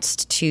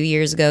announced 2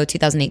 years ago,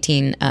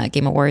 2018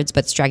 Game Awards,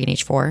 but it's Dragon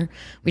Age 4.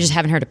 We just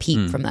haven't heard a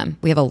peep from them.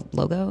 We have a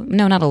logo.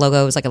 No, not a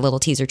logo. It was like a little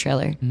teaser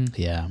trailer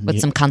Yeah. with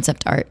some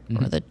concept art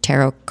or the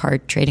tarot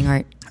card trading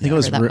art. I think it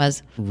was, that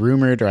was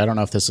rumored, or I don't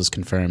know if this was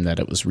confirmed, that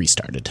it was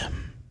restarted.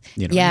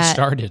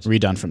 Started.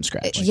 Redone from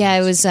scratch.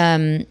 Yeah,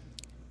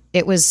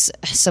 it was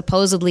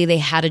supposedly they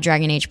had a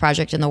Dragon Age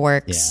project in the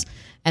works. Yeah.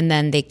 And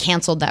then they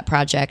canceled that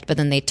project, but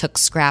then they took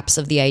scraps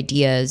of the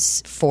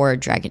ideas for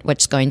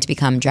what's going to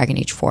become Dragon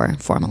Age 4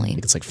 formally.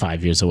 It's like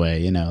 5 years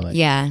away,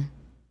 Yeah.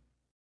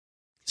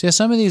 So yeah,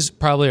 some of these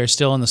probably are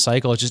still in the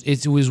cycle.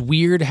 It was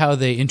weird how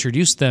they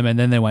introduced them and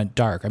then they went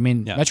dark.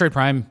 Metroid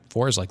Prime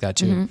 4 is like that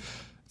too.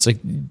 It's like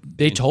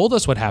they told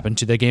us what happened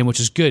to the game, which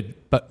is good,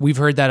 but we've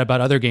heard that about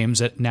other games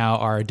that now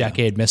are a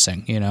decade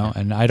missing,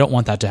 and I don't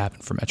want that to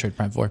happen for Metroid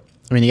Prime 4.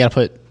 I mean, you gotta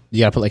put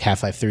like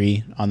Half-Life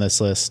 3 on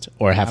this list,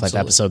 or Half-Life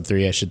Episode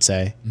 3, I should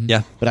say.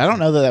 Yeah. But I don't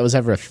know that was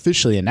ever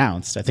officially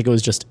announced. I think it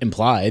was just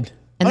implied.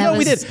 And oh, that no, we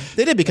was- did.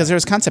 They did because there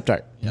was concept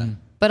art. Yeah.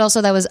 But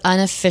also that was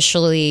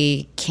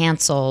unofficially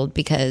canceled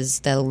because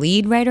the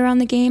lead writer on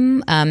the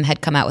game had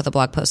come out with a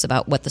blog post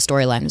about what the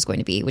storyline was going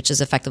to be, which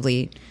is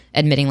effectively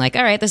admitting like,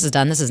 all right, this is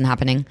done. This isn't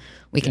happening.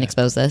 We can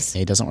expose this.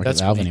 It doesn't work at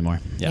Valve anymore.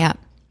 Yeah.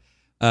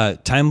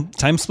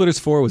 Time Splitters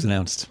 4 was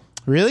announced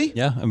Really?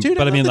 Yeah, Dude,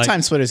 but I I mean, love the like-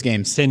 Time Splitters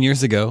games. 10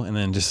 years ago, and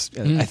then just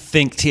I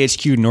think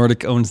THQ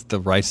Nordic owns the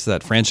rights to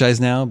that franchise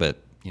now, but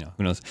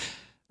who knows?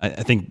 I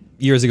think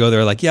years ago they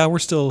were like, yeah, we're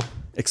still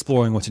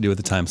exploring what to do with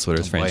the Time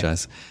Splitters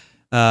franchise.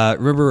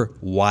 Remember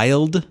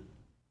Wild,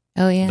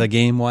 Oh yeah. the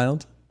game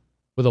Wild?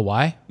 With a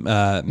Y?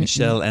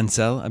 Michel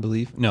Ancel, I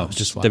believe. No,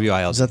 just Wild.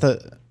 WILD. Was that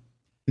the...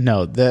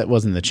 No, that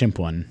wasn't the chimp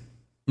one.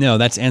 No,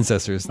 that's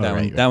Ancestors. That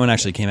one, right. that one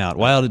actually came out.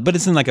 Wild, but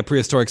it's in like a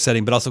prehistoric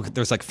setting. But also,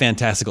 there's like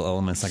fantastical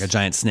elements, like a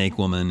giant snake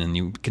woman, and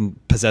you can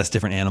possess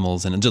different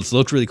animals, and it just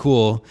looked really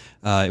cool.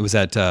 It was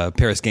at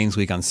Paris Games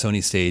Week on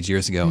Sony stage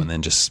years ago, and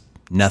then just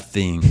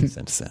nothing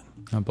since then.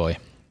 Oh boy.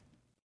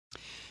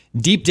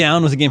 Deep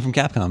Down was a game from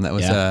Capcom that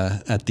was Yeah.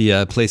 at the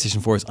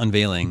PlayStation 4's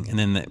unveiling, and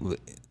then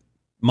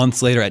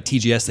months later at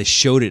TGS they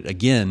showed it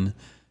again.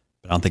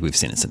 But I don't think we've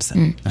seen it since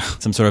then.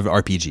 Some sort of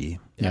RPG.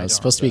 Yeah, it was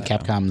supposed to be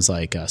Capcom's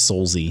like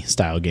Soulsy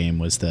style game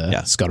was the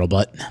Yeah.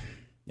 Scuttlebutt.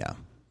 Yeah.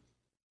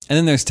 And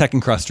then there's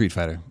Tekken Cross Street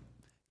Fighter.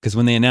 Because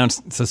when they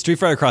announced, so Street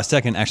Fighter Cross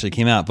Tekken actually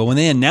came out, but when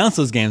they announced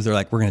those games, they're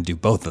like, we're going to do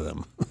both of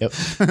them. Yep.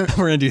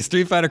 We're going to do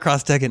Street Fighter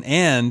Cross Tekken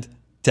and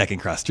Tekken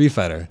Cross Street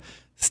Fighter.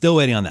 Still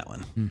waiting on that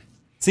one.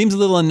 Seems a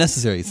little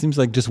unnecessary. It seems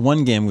like just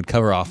one game would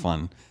cover off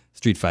on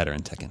Street Fighter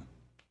and Tekken.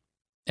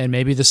 And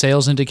maybe the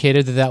sales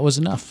indicated that was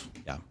enough.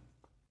 Yeah.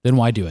 Then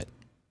why do it?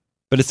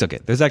 But it's okay.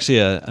 There's actually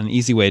an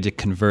easy way to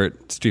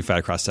convert Street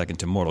Fighter Cross Tekken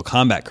to Mortal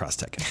Kombat Cross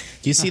Tekken.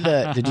 Did you see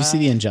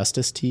the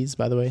Injustice tease,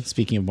 by the way?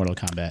 Speaking of Mortal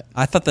Kombat.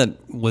 I thought that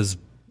was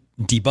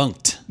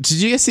debunked. Did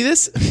you guys see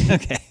this?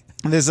 Okay.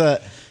 There's a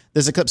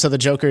clip. So the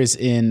Joker's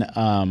in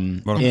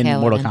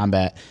Mortal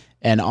Kombat,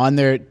 and on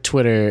their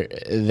Twitter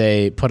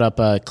they put up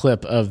a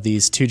clip of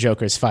these two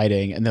Jokers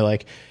fighting, and they're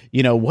like,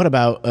 what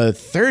about a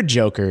third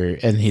Joker?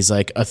 And he's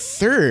like, a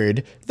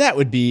third? That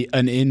would be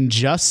an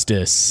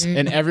injustice.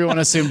 And everyone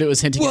assumed it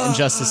was hinting at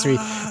Injustice 3.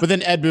 But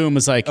then Ed Boon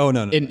was like, Oh,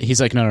 no. He's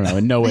like, no.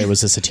 In no way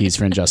was this a tease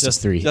for Injustice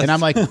 3. And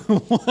I'm like,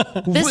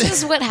 This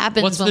is what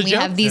happens What's when the we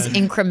joke have these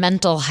then?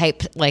 incremental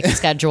hype like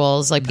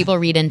schedules. Like people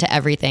read into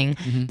everything.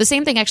 The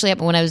same thing actually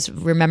happened when I was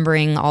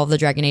remembering all the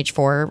Dragon Age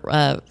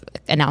 4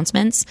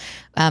 announcements.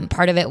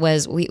 Part of it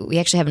was we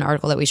actually have an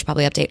article that we should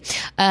probably update,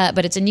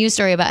 but it's a news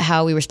story about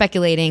how we were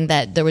speculating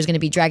that there was going to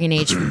be Dragon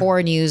Age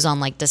 4 news on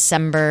like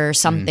December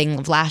something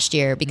of last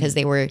year because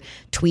they were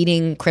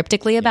tweeting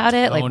cryptically about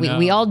it. Like no.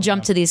 we all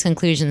jump to these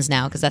conclusions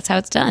now because that's how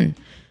it's done.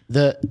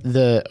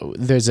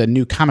 there's a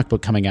new comic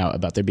book coming out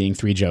about there being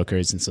three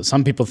Jokers, and so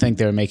some people think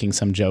they're making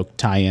some joke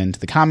tie-in to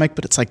the comic,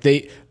 but it's like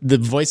the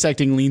voice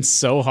acting leans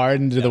so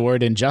hard into the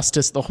word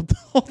injustice. The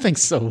whole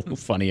thing's so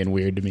funny and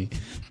weird to me.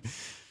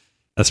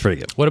 That's pretty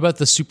good. What about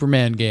the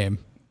Superman game?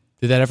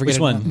 Did that ever Which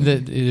get one?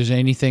 There's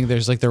anything?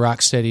 There's like the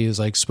Rocksteady is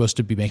like supposed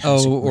to be making. a Oh,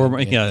 Superman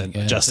or game.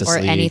 yeah, Justice Or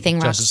League.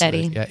 anything Justice Rocksteady.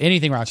 League. Yeah,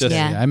 anything Rocksteady.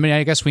 Yeah. I mean,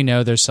 I guess we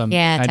know there's some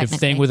Yeah, kind of thing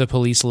technically. with a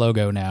police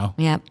logo now.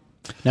 Yep.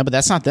 No, but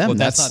that's not them. Well,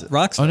 that's that's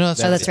not Rockstar. Oh no, Oh,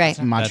 that's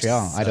right.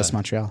 Montreal. That's, Eidos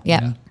Montreal.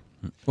 Yep.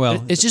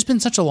 Well, It's just been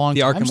such a long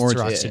The time Arkham since a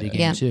Origins. Rocksteady game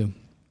Yeah. too.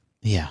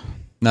 Yeah,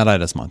 not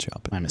Eidos Montreal,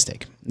 but my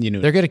mistake. You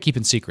knew They're it. good at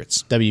keeping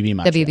secrets. WB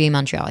Montreal. WB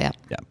Montreal. Yep.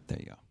 yeah, there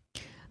you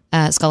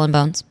go. Skull and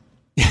Bones.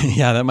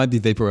 Yeah, that might be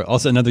Vaporware.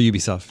 Also, another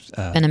Ubisoft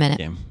Been a minute.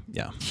 game.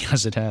 Yeah.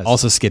 Yes, it has.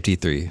 Also skipped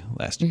E3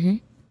 last year.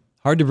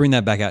 Hard to bring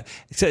that back out,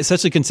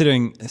 especially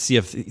considering Sea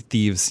of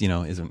Thieves,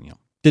 isn't,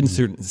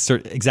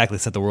 didn't exactly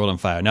set the world on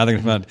fire. Now they're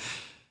going to come out,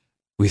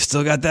 we've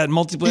still got that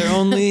multiplayer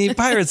only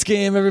Pirates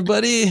game,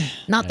 everybody.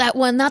 Not that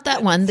one. Not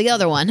that one. The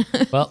other one.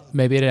 well,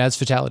 maybe it adds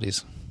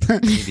fatalities.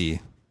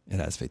 Maybe it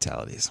has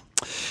fatalities.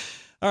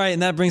 All right,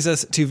 and that brings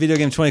us to Video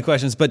Game 20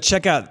 questions, but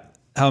check out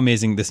how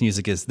amazing this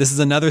music is. This is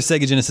another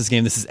Sega Genesis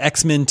game. This is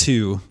X-Men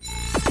 2.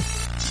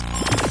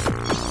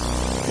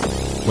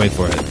 Wait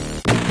for it.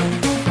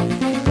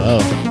 Whoa,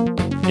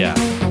 Yeah.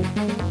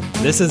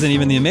 This isn't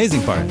even the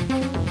amazing part.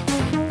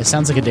 it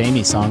sounds like a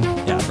Damie song.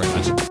 Yeah, pretty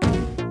much.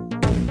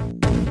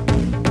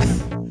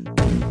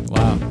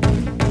 Wow.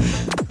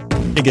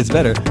 It gets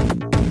better.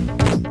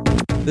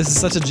 This is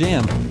such a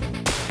jam.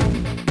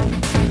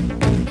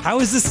 How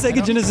is this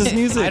Sega Genesis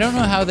music? I don't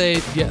know how they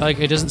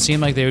it doesn't seem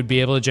like they would be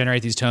able to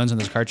generate these tones on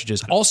those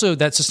cartridges. Also,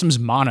 that system's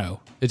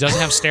mono. It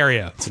doesn't have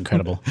stereo. It's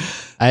incredible.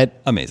 I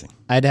Amazing.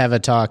 had to have a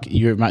talk.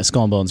 You're my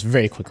Skull and Bones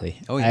very quickly.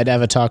 Oh, yeah. I had to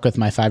have a talk with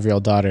my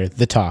 5-year-old daughter,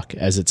 The Talk,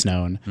 as it's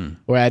known,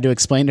 where I had to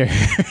explain to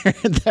her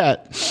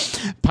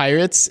that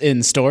pirates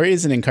in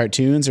stories and in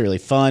cartoons are really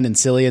fun and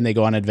silly, and they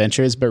go on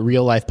adventures. But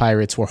real life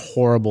pirates were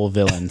horrible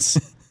villains.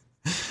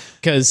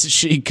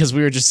 because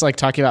we were just like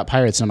talking about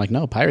pirates, and I'm like,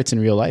 no, pirates in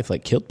real life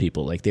like killed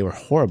people, like they were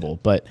horrible,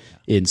 but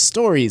in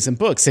stories and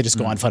books they just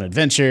go on fun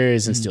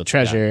adventures and steal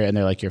treasure, and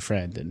they're like your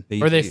friend, and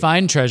Or they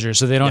find treasure,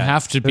 so they don't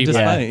have to be just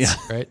pirates,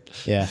 fine, right?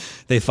 yeah,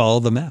 They follow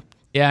the map.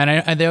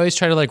 Yeah, and they always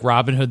try to like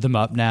Robin Hood them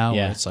up now.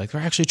 Yeah. Where it's like we're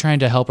actually trying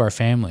to help our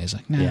families.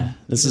 Like, nah, Yeah.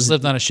 this is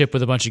lived on a ship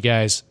with a bunch of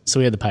guys. so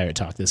we had the pirate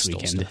talk this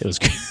weekend. It was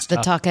great. The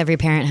talk every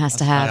parent has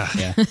to have.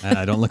 Yeah.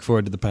 I don't look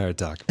forward to the pirate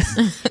talk.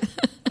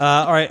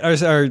 All right,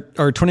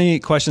 our 28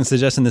 question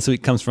suggestion this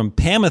week comes from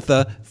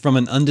Pamitha from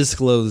an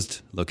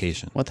undisclosed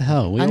location. What the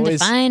hell? We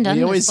Undefined,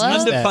 always use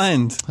undisclosed. that.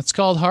 Undefined. It's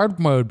called hard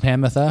mode,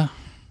 Pamitha.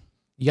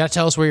 You got to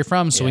tell us where you're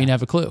from so we can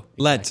have a clue.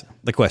 Let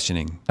the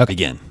questioning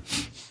begin.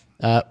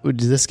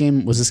 Was this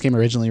game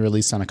originally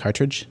released on a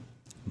cartridge?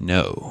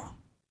 No.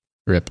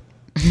 Rip.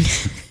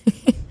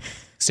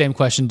 Same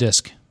question,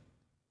 disc.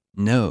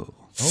 No.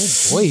 Oh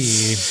boy,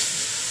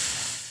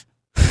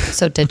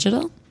 So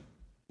digital?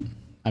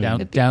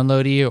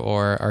 downloady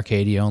or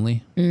arcadey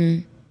only?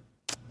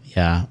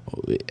 Yeah.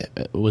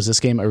 Was this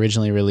game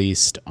originally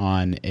released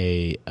on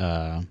a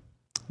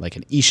like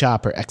an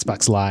eShop or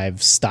Xbox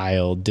Live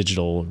style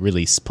digital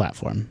release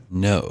platform?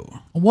 No.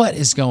 What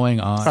is going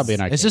on? Probably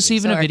an arcade Is this game.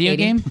 even So a video arcadey?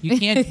 game? You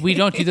can't. We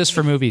don't do this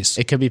for movies.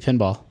 It could be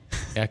pinball.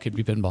 Yeah, it could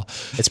be pinball.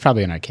 It's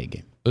probably an arcade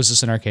game. Was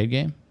this an arcade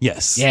game?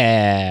 Yes.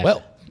 Yeah.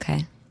 Well,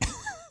 Okay.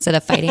 Is it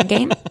a fighting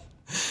game?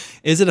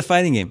 Is it a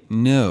fighting game?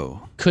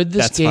 No. could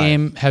this That's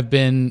game have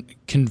been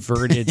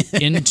converted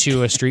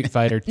into a Street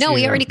Fighter 2? No,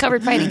 we already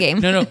covered fighting game.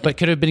 No, but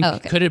could have been Oh,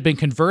 okay. could have been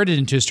converted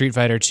into a Street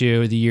Fighter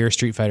 2 the year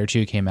Street Fighter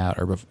 2 came out,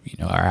 or or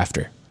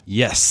after.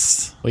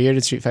 Yes. What year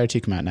did Street Fighter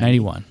 2 come out?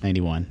 91.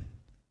 91.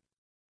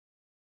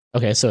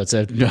 Okay, so it's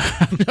an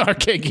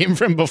arcade game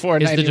from before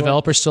Is 91. the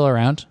developer still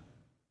around?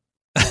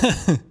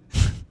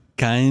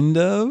 Kind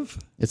of.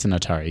 It's an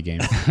Atari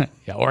game.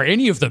 Yeah, or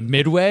any of them?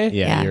 Midway,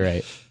 Yeah, Yeah. you're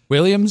right.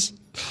 Williams.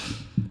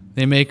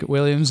 They make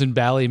Williams and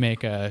Bally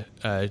make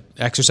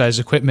exercise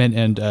equipment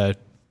and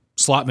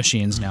slot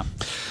machines now.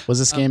 Was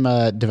this game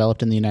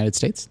developed in the United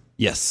States?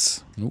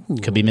 Yes.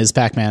 Could be Ms.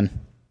 Pac-Man.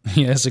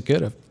 Yes, it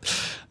could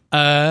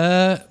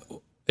have.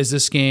 Is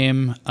this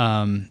game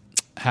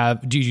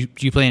do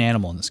you play an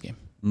animal in this game?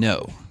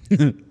 No.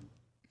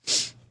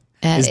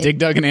 Is Dig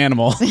Dug an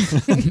animal?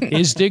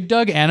 Is Dig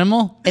Dug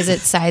animal? Is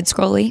it side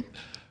scrolly?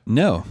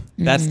 No.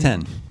 That's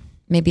 10.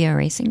 Maybe a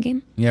racing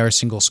game? Yeah, or a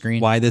single screen.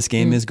 Why this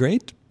game is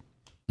great?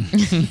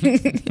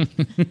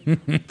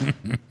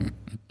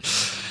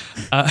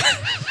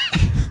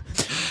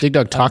 Dig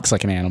Dug talks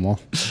like an animal.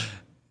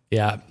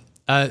 Yeah.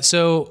 Is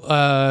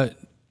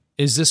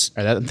this?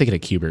 I'm thinking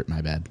of Cubert,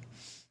 my bad.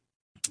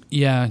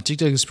 Yeah, Dig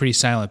Dug is pretty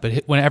silent,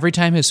 but when every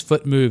time his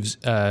foot moves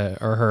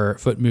or her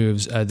foot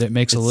moves, that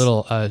makes a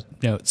little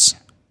notes.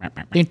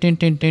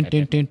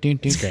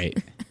 It's great.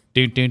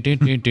 Do you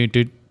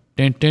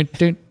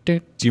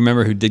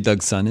remember who Dig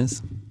Dug's son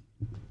is?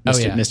 Oh,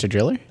 yeah. Mr.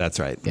 Driller? That's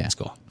right. Yeah. That's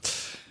cool.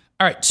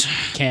 All right.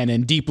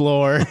 Canon, deep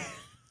lore.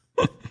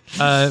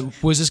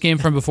 Was this game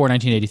from before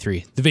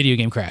 1983? The video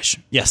game Crash.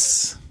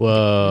 Yes.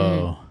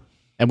 Whoa.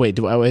 And wait,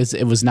 was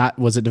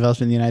it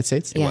developed in the United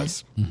States? Yeah.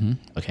 Was.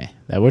 Okay.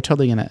 We're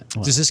totally gonna.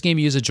 Well, Does this game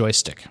use a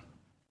joystick?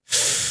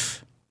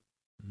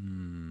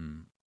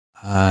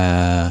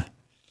 I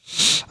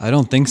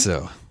don't think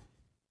so.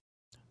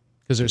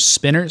 Because there's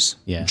spinners,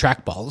 Yeah. and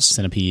trackballs,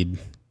 Centipede.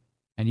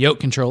 and yoke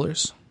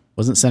controllers.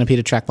 Wasn't Centipede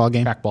a trackball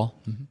game? Trackball.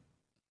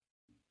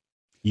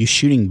 You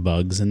shooting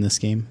bugs in this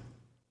game?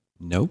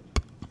 Nope.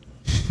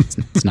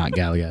 It's not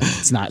Galaga.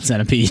 It's not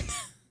Centipede.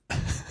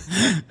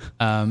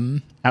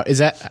 Is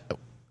that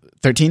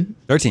 13?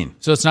 13.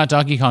 So it's not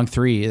Donkey Kong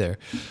 3 either.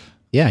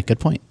 Yeah, good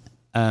point.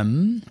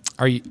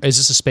 Is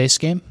this a space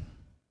game?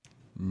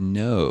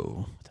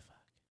 No.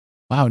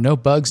 Wow, no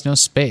bugs, no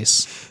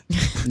space.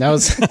 That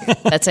was.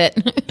 That's it.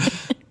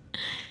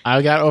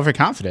 I got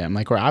overconfident. I'm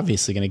like, we're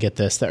obviously going to get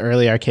this, the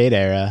early arcade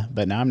era,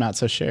 but now I'm not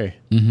so sure.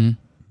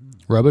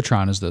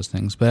 Robotron is those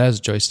things, but it has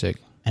a joystick.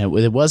 And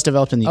it was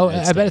developed in the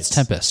United States. I bet it's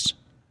Tempest.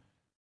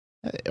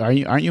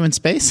 Aren't you in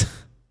space?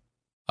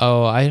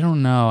 Oh, I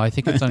don't know. I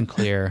think it's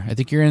unclear. I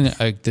think you're in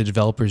the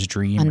developer's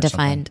dream.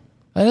 Undefined. Or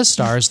something. It has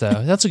stars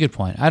though. That's a good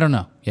point. I don't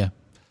know. Yeah.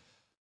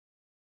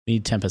 We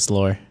need Tempest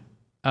lore.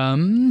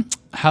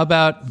 How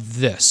about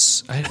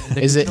this?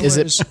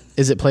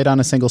 Is it played on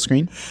a single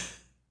screen?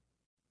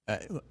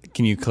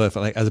 Can you clarify,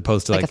 like, as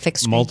opposed to Like a like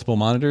fixed screen? multiple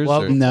monitors?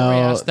 Well, or- No. I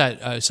asked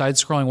that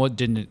side-scrolling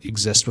didn't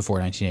exist before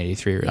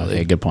 1983. Really.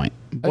 Okay, good point.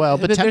 Well,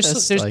 but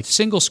Tempest, there's like,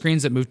 single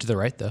screens that move to the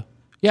right though.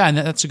 Yeah, and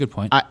that's a good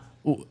point.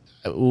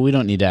 we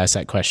don't need to ask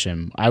that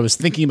question. I was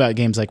thinking about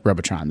games like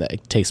Robotron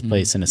that takes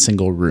place in a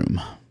single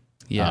room.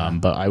 Yeah.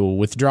 But I will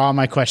withdraw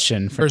my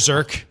question.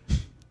 Berserk.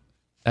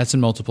 That's in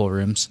multiple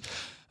rooms.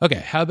 Okay,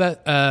 how about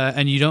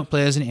and you don't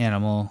play as an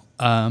animal.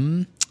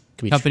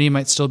 be Company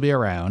might still be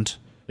around.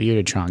 What year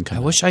did Tron come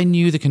I out? wish I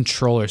knew the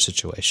controller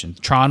situation.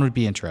 Tron would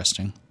be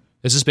interesting.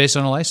 Is this based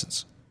on a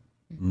license?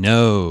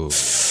 No.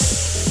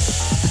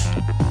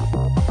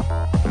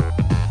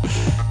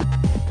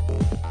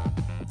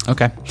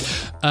 Okay.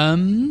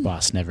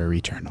 Boss never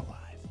returned alive.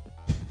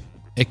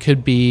 It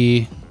could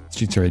be.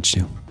 Streets of Rage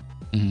 2.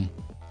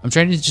 I'm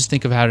trying to just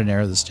think of how to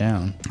narrow this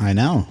down. I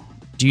know.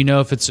 Do you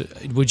know if it's?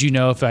 Would you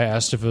know if I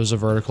asked if it was a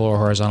vertical or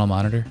horizontal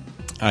monitor?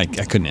 I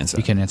couldn't answer.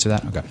 You can answer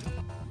that.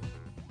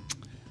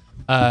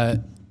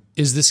 Okay.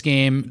 Is this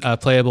game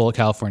playable at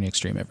California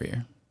Extreme every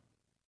year?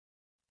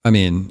 I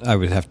mean, I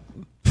would have.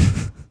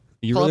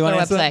 You Pull really up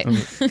want to their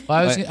answer that?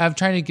 website. I'm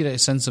trying to get a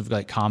sense of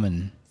like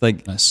commonness.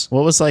 Like,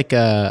 What was like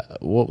there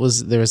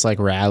was like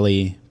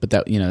Rally, but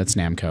that that's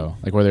Namco.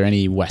 Like, were there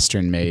any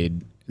Western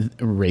made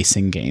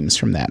racing games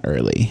from that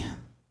early?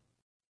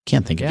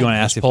 Can't think of you it. want to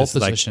ask pole if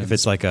positions.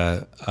 it's like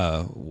a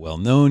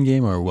well-known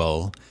game or a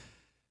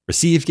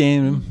well-received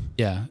game?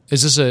 Yeah.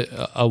 Is this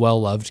a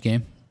well-loved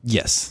game?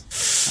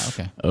 Yes.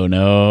 Okay. Oh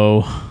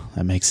no,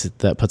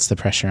 that puts the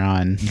pressure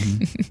on.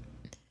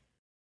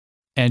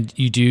 And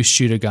you do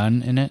shoot a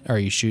gun in it, or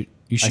you shoot.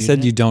 I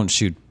said you don't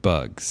shoot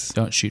bugs.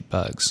 don't shoot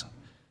bugs,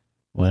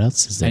 What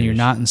else is there? and you're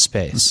not in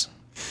space.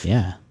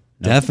 Yeah.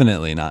 No.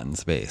 Definitely not in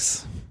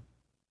space.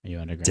 Are you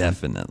underground?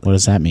 Definitely. What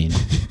does that mean?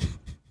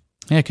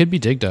 Yeah, it could be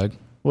Dig Dug.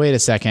 Wait a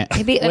second.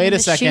 Maybe Wait the a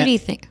second. shooty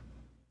thing.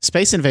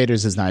 Space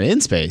Invaders is not in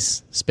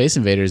space. Space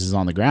Invaders is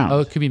on the ground. Oh,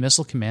 it could be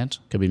Missile Command.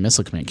 Could be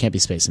Missile Command. Can't be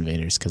Space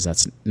Invaders because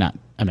that's not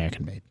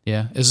American made.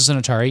 Yeah. Is this an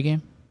Atari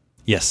game?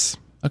 Yes.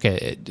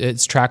 Okay,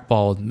 it's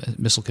trackball with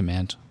Missile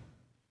Command.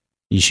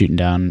 You shooting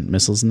down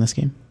missiles in this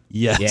game?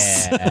 Yes.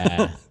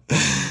 Yeah.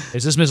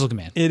 Is this Missile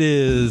Command? It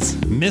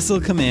is Missile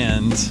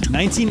Command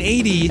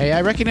 1980. Hey,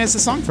 I recognize the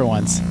song for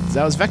once.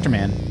 That was Vector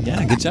Man.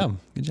 Yeah, good job.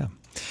 Good job.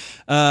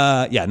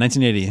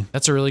 1980.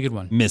 That's a really good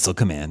one. Missile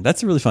Command.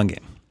 That's a really fun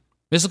game.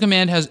 Missile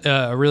Command has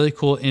a really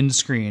cool end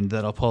screen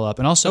that I'll pull up,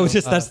 and also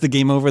That's the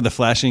game over, the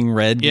flashing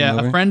red game yeah,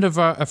 over?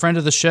 a friend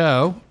of the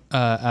show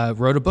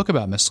wrote a book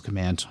about Missile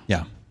Command.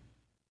 Yeah.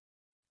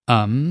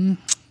 Let me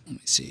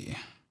see.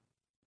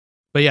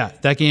 But yeah,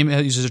 that game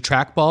uses a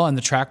trackball, and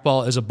the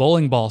trackball is a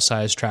bowling ball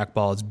sized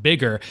trackball. It's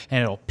bigger,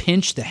 and it'll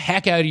pinch the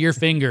heck out of your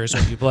fingers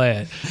when you play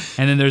it.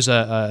 And then there's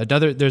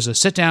a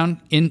sit down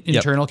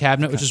internal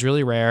cabinet, which is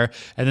really rare.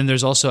 And then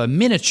there's also a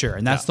miniature,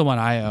 and that's the one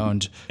I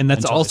owned. And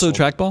that's until I also sold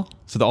it. trackball?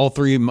 So all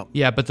three.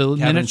 Yeah, but the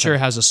miniature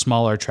has a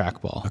smaller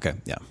trackball. Okay,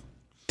 yeah.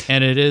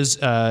 And it is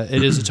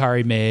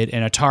Atari made,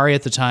 and Atari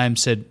at the time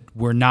said,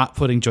 we're not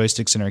putting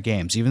joysticks in our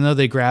games, even though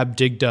they grabbed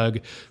Dig Dug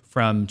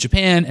from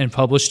Japan and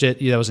published it.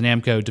 That was an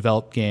Namco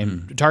developed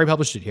game. Atari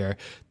published it here.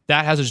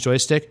 That has a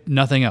joystick,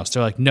 nothing else.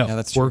 They're like, no,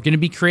 that's true. we're going to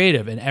be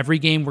creative, and every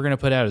game we're going to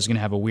put out is going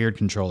to have a weird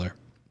controller.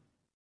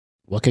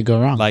 What could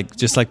go wrong?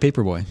 Just like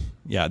Paperboy.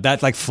 Yeah,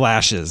 that like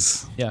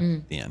flashes Yeah,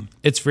 at the end.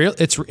 it's real.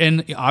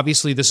 And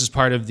obviously this is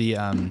part of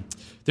the.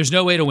 There's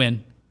no way to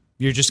win.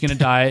 You're just going to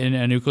die in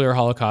a nuclear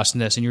holocaust in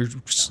this, and you're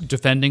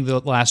defending the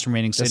last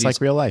remaining cities. Just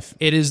like real life.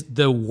 It is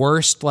the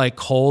worst like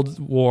Cold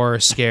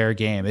War scare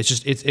game. It's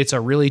just it's a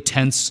really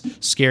tense,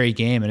 scary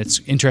game, and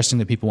it's interesting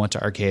that people went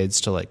to arcades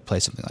to like play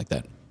something like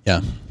that.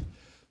 Yeah.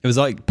 It was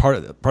like part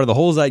of the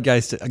whole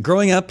zeitgeist.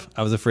 Growing up,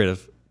 I was afraid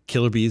of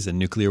killer bees and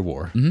nuclear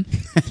war.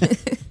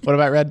 What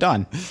about Red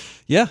Dawn?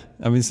 Yeah.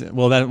 I mean,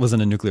 well, that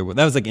wasn't a nuclear war.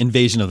 That was like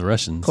Invasion of the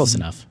Russians. Close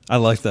enough. I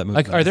liked that movie.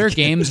 Like, are there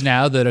games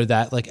now that are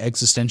that like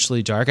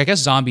existentially dark? I guess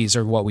zombies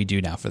are what we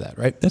do now for that,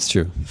 right? That's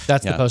true.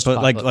 That's the But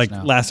post-apocalypse like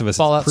now. Last of Us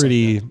Fallout's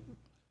is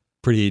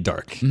pretty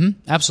dark.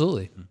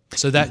 Absolutely.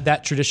 So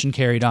that tradition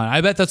carried on.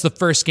 I bet that's the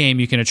first game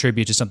you can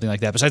attribute to something like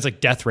that. Besides like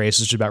Death Race,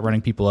 which is about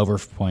running people over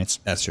for points.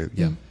 That's true.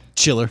 Yeah.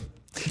 Chiller.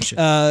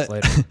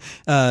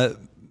 Later.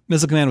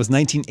 Missile Command was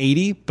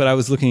 1980, but I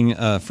was looking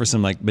for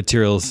some like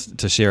materials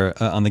to share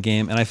on the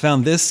game, and I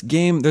found this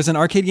game. There's an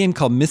arcade game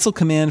called Missile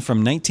Command from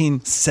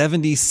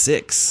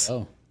 1976.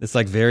 Oh. It's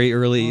like very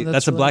early. Oh,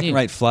 that's a really black neat. and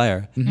white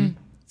flyer.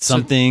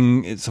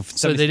 Something.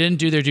 So they didn't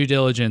do their due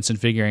diligence in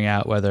figuring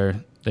out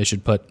whether they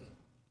should put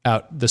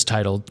out this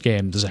titled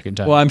game the second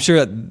time. Well, I'm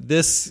sure that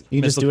this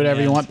You can just Missile do whatever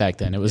you Command want back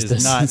then. It was is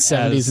the not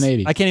 70s and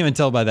 80s. I can't even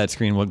tell by that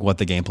screen what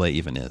the gameplay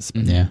even is.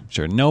 Yeah.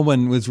 Sure. No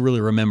one was really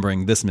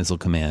remembering this Missile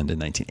Command in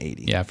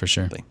 1980. yeah, for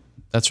sure.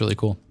 That's really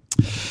cool.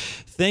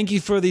 Thank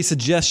you for the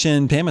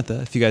suggestion,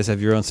 Pamitha. If you guys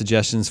have your own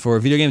suggestions for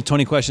Video Games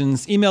 20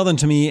 Questions, email them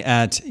to me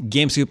at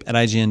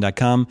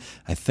gamescoop@ign.com.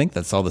 I think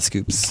that's all the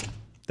scoops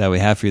that we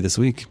have for you this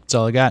week. That's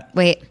all I got.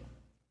 Wait,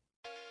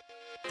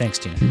 Thanks,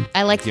 Tina.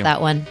 I liked you. that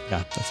one.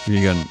 Yeah, that's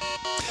pretty good.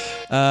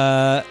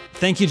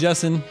 Thank you,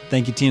 Justin.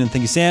 Thank you, Tina.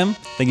 Thank you, Sam.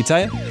 Thank you,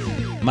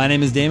 Taya. My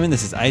name is Damon.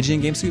 This is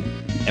IGN Game Scoop,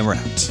 and we're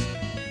out.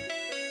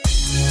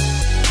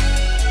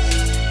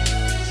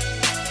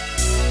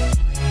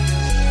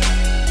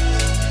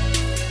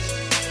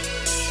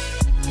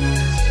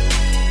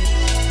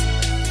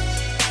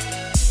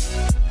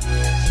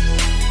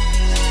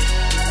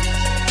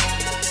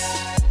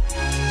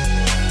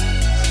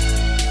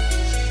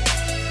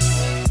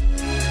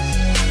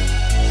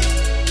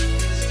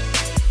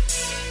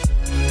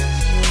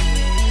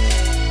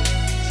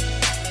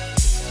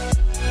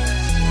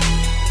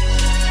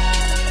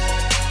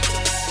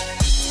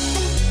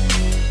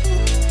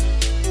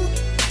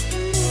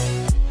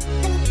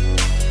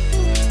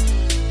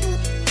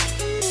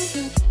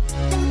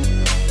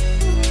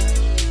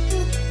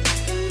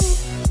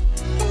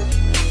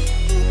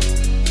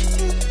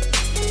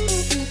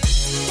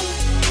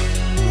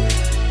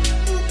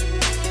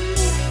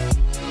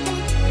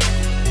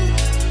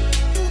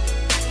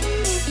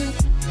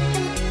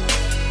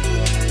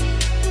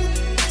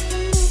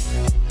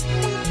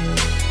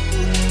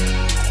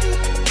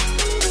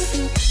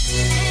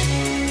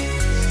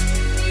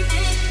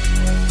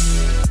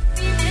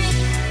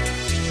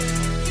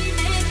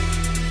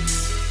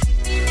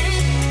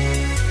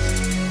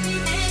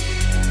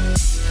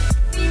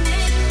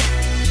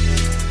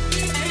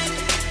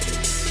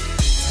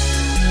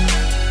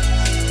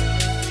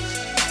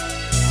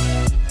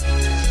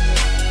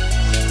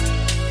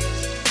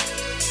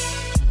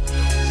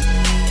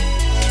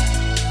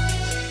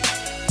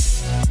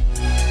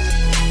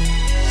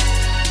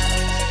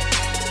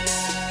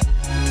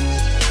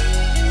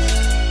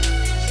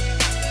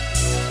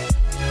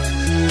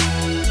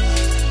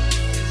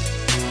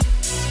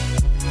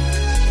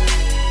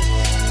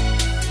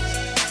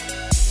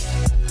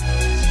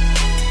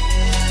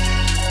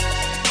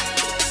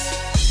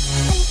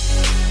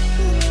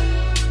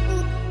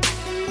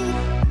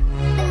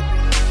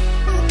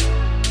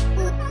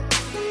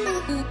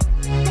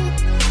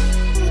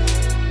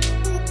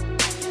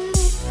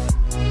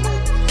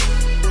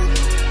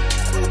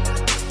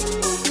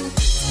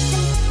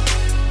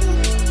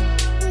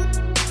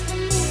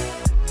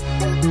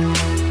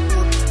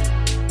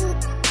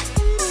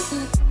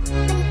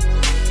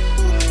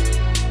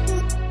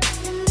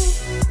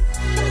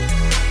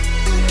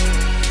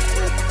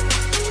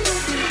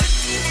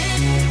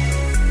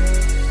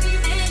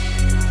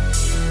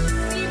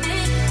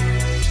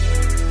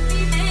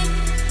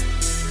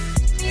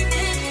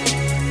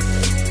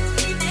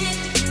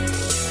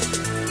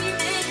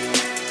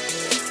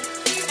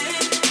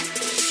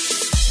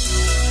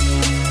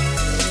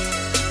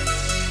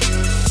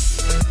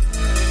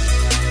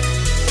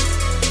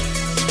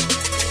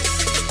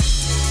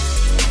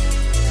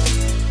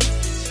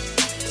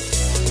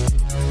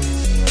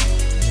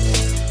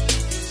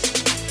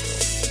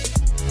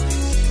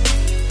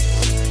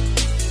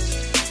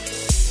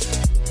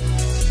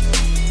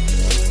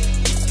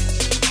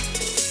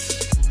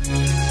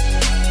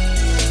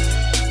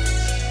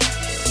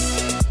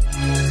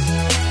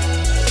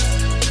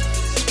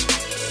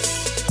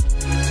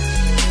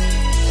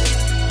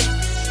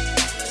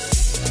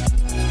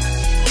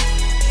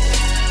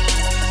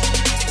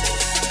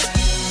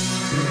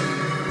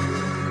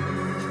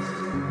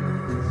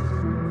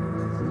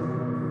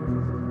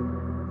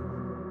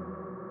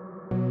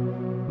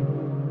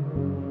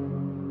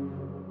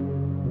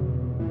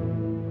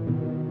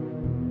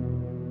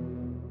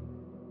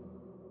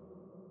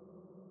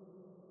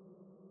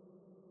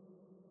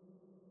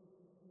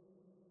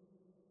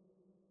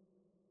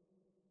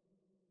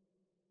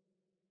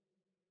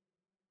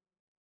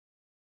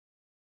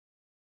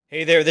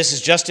 Hey there, this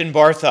is Justin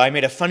Bartha. I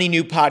made a funny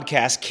new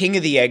podcast, King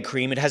of the Egg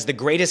Cream. It has the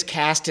greatest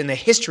cast in the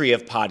history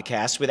of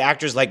podcasts with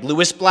actors like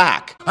Louis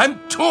Black. I'm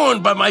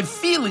torn by my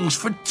feelings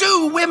for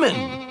two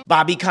women.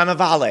 Bobby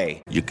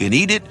Cannavale. You can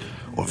eat it,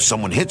 or if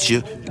someone hits you,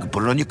 you can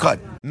put it on your cut.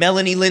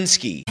 Melanie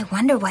Linsky. I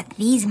wonder what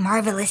these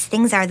marvelous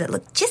things are that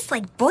look just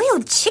like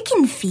boiled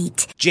chicken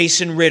feet.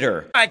 Jason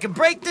Ritter. I can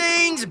break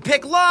things and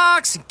pick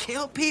locks and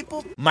kill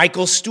people.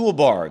 Michael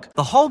Stuhlbarg.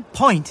 The whole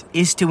point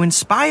is to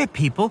inspire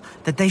people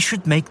that they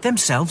should make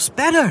themselves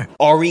better.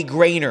 Ari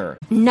Grainer.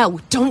 No,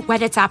 don't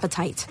whet its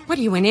appetite. What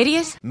are you, an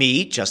idiot?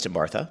 Me, Justin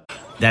Bartha.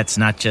 That's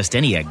not just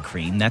any egg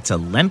cream, that's a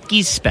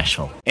Lemke's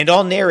special. And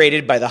all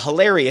narrated by the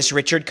hilarious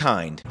Richard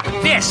Kind.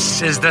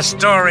 This is the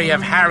story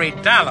of Harry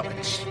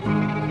Dalowitz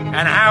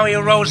and how he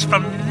rose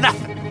from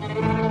nothing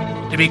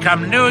to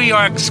become New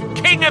York's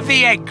King of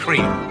the Egg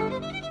Cream.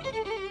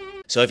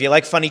 So if you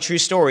like funny true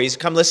stories,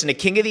 come listen to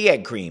King of the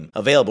Egg Cream,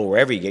 available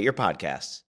wherever you get your podcasts.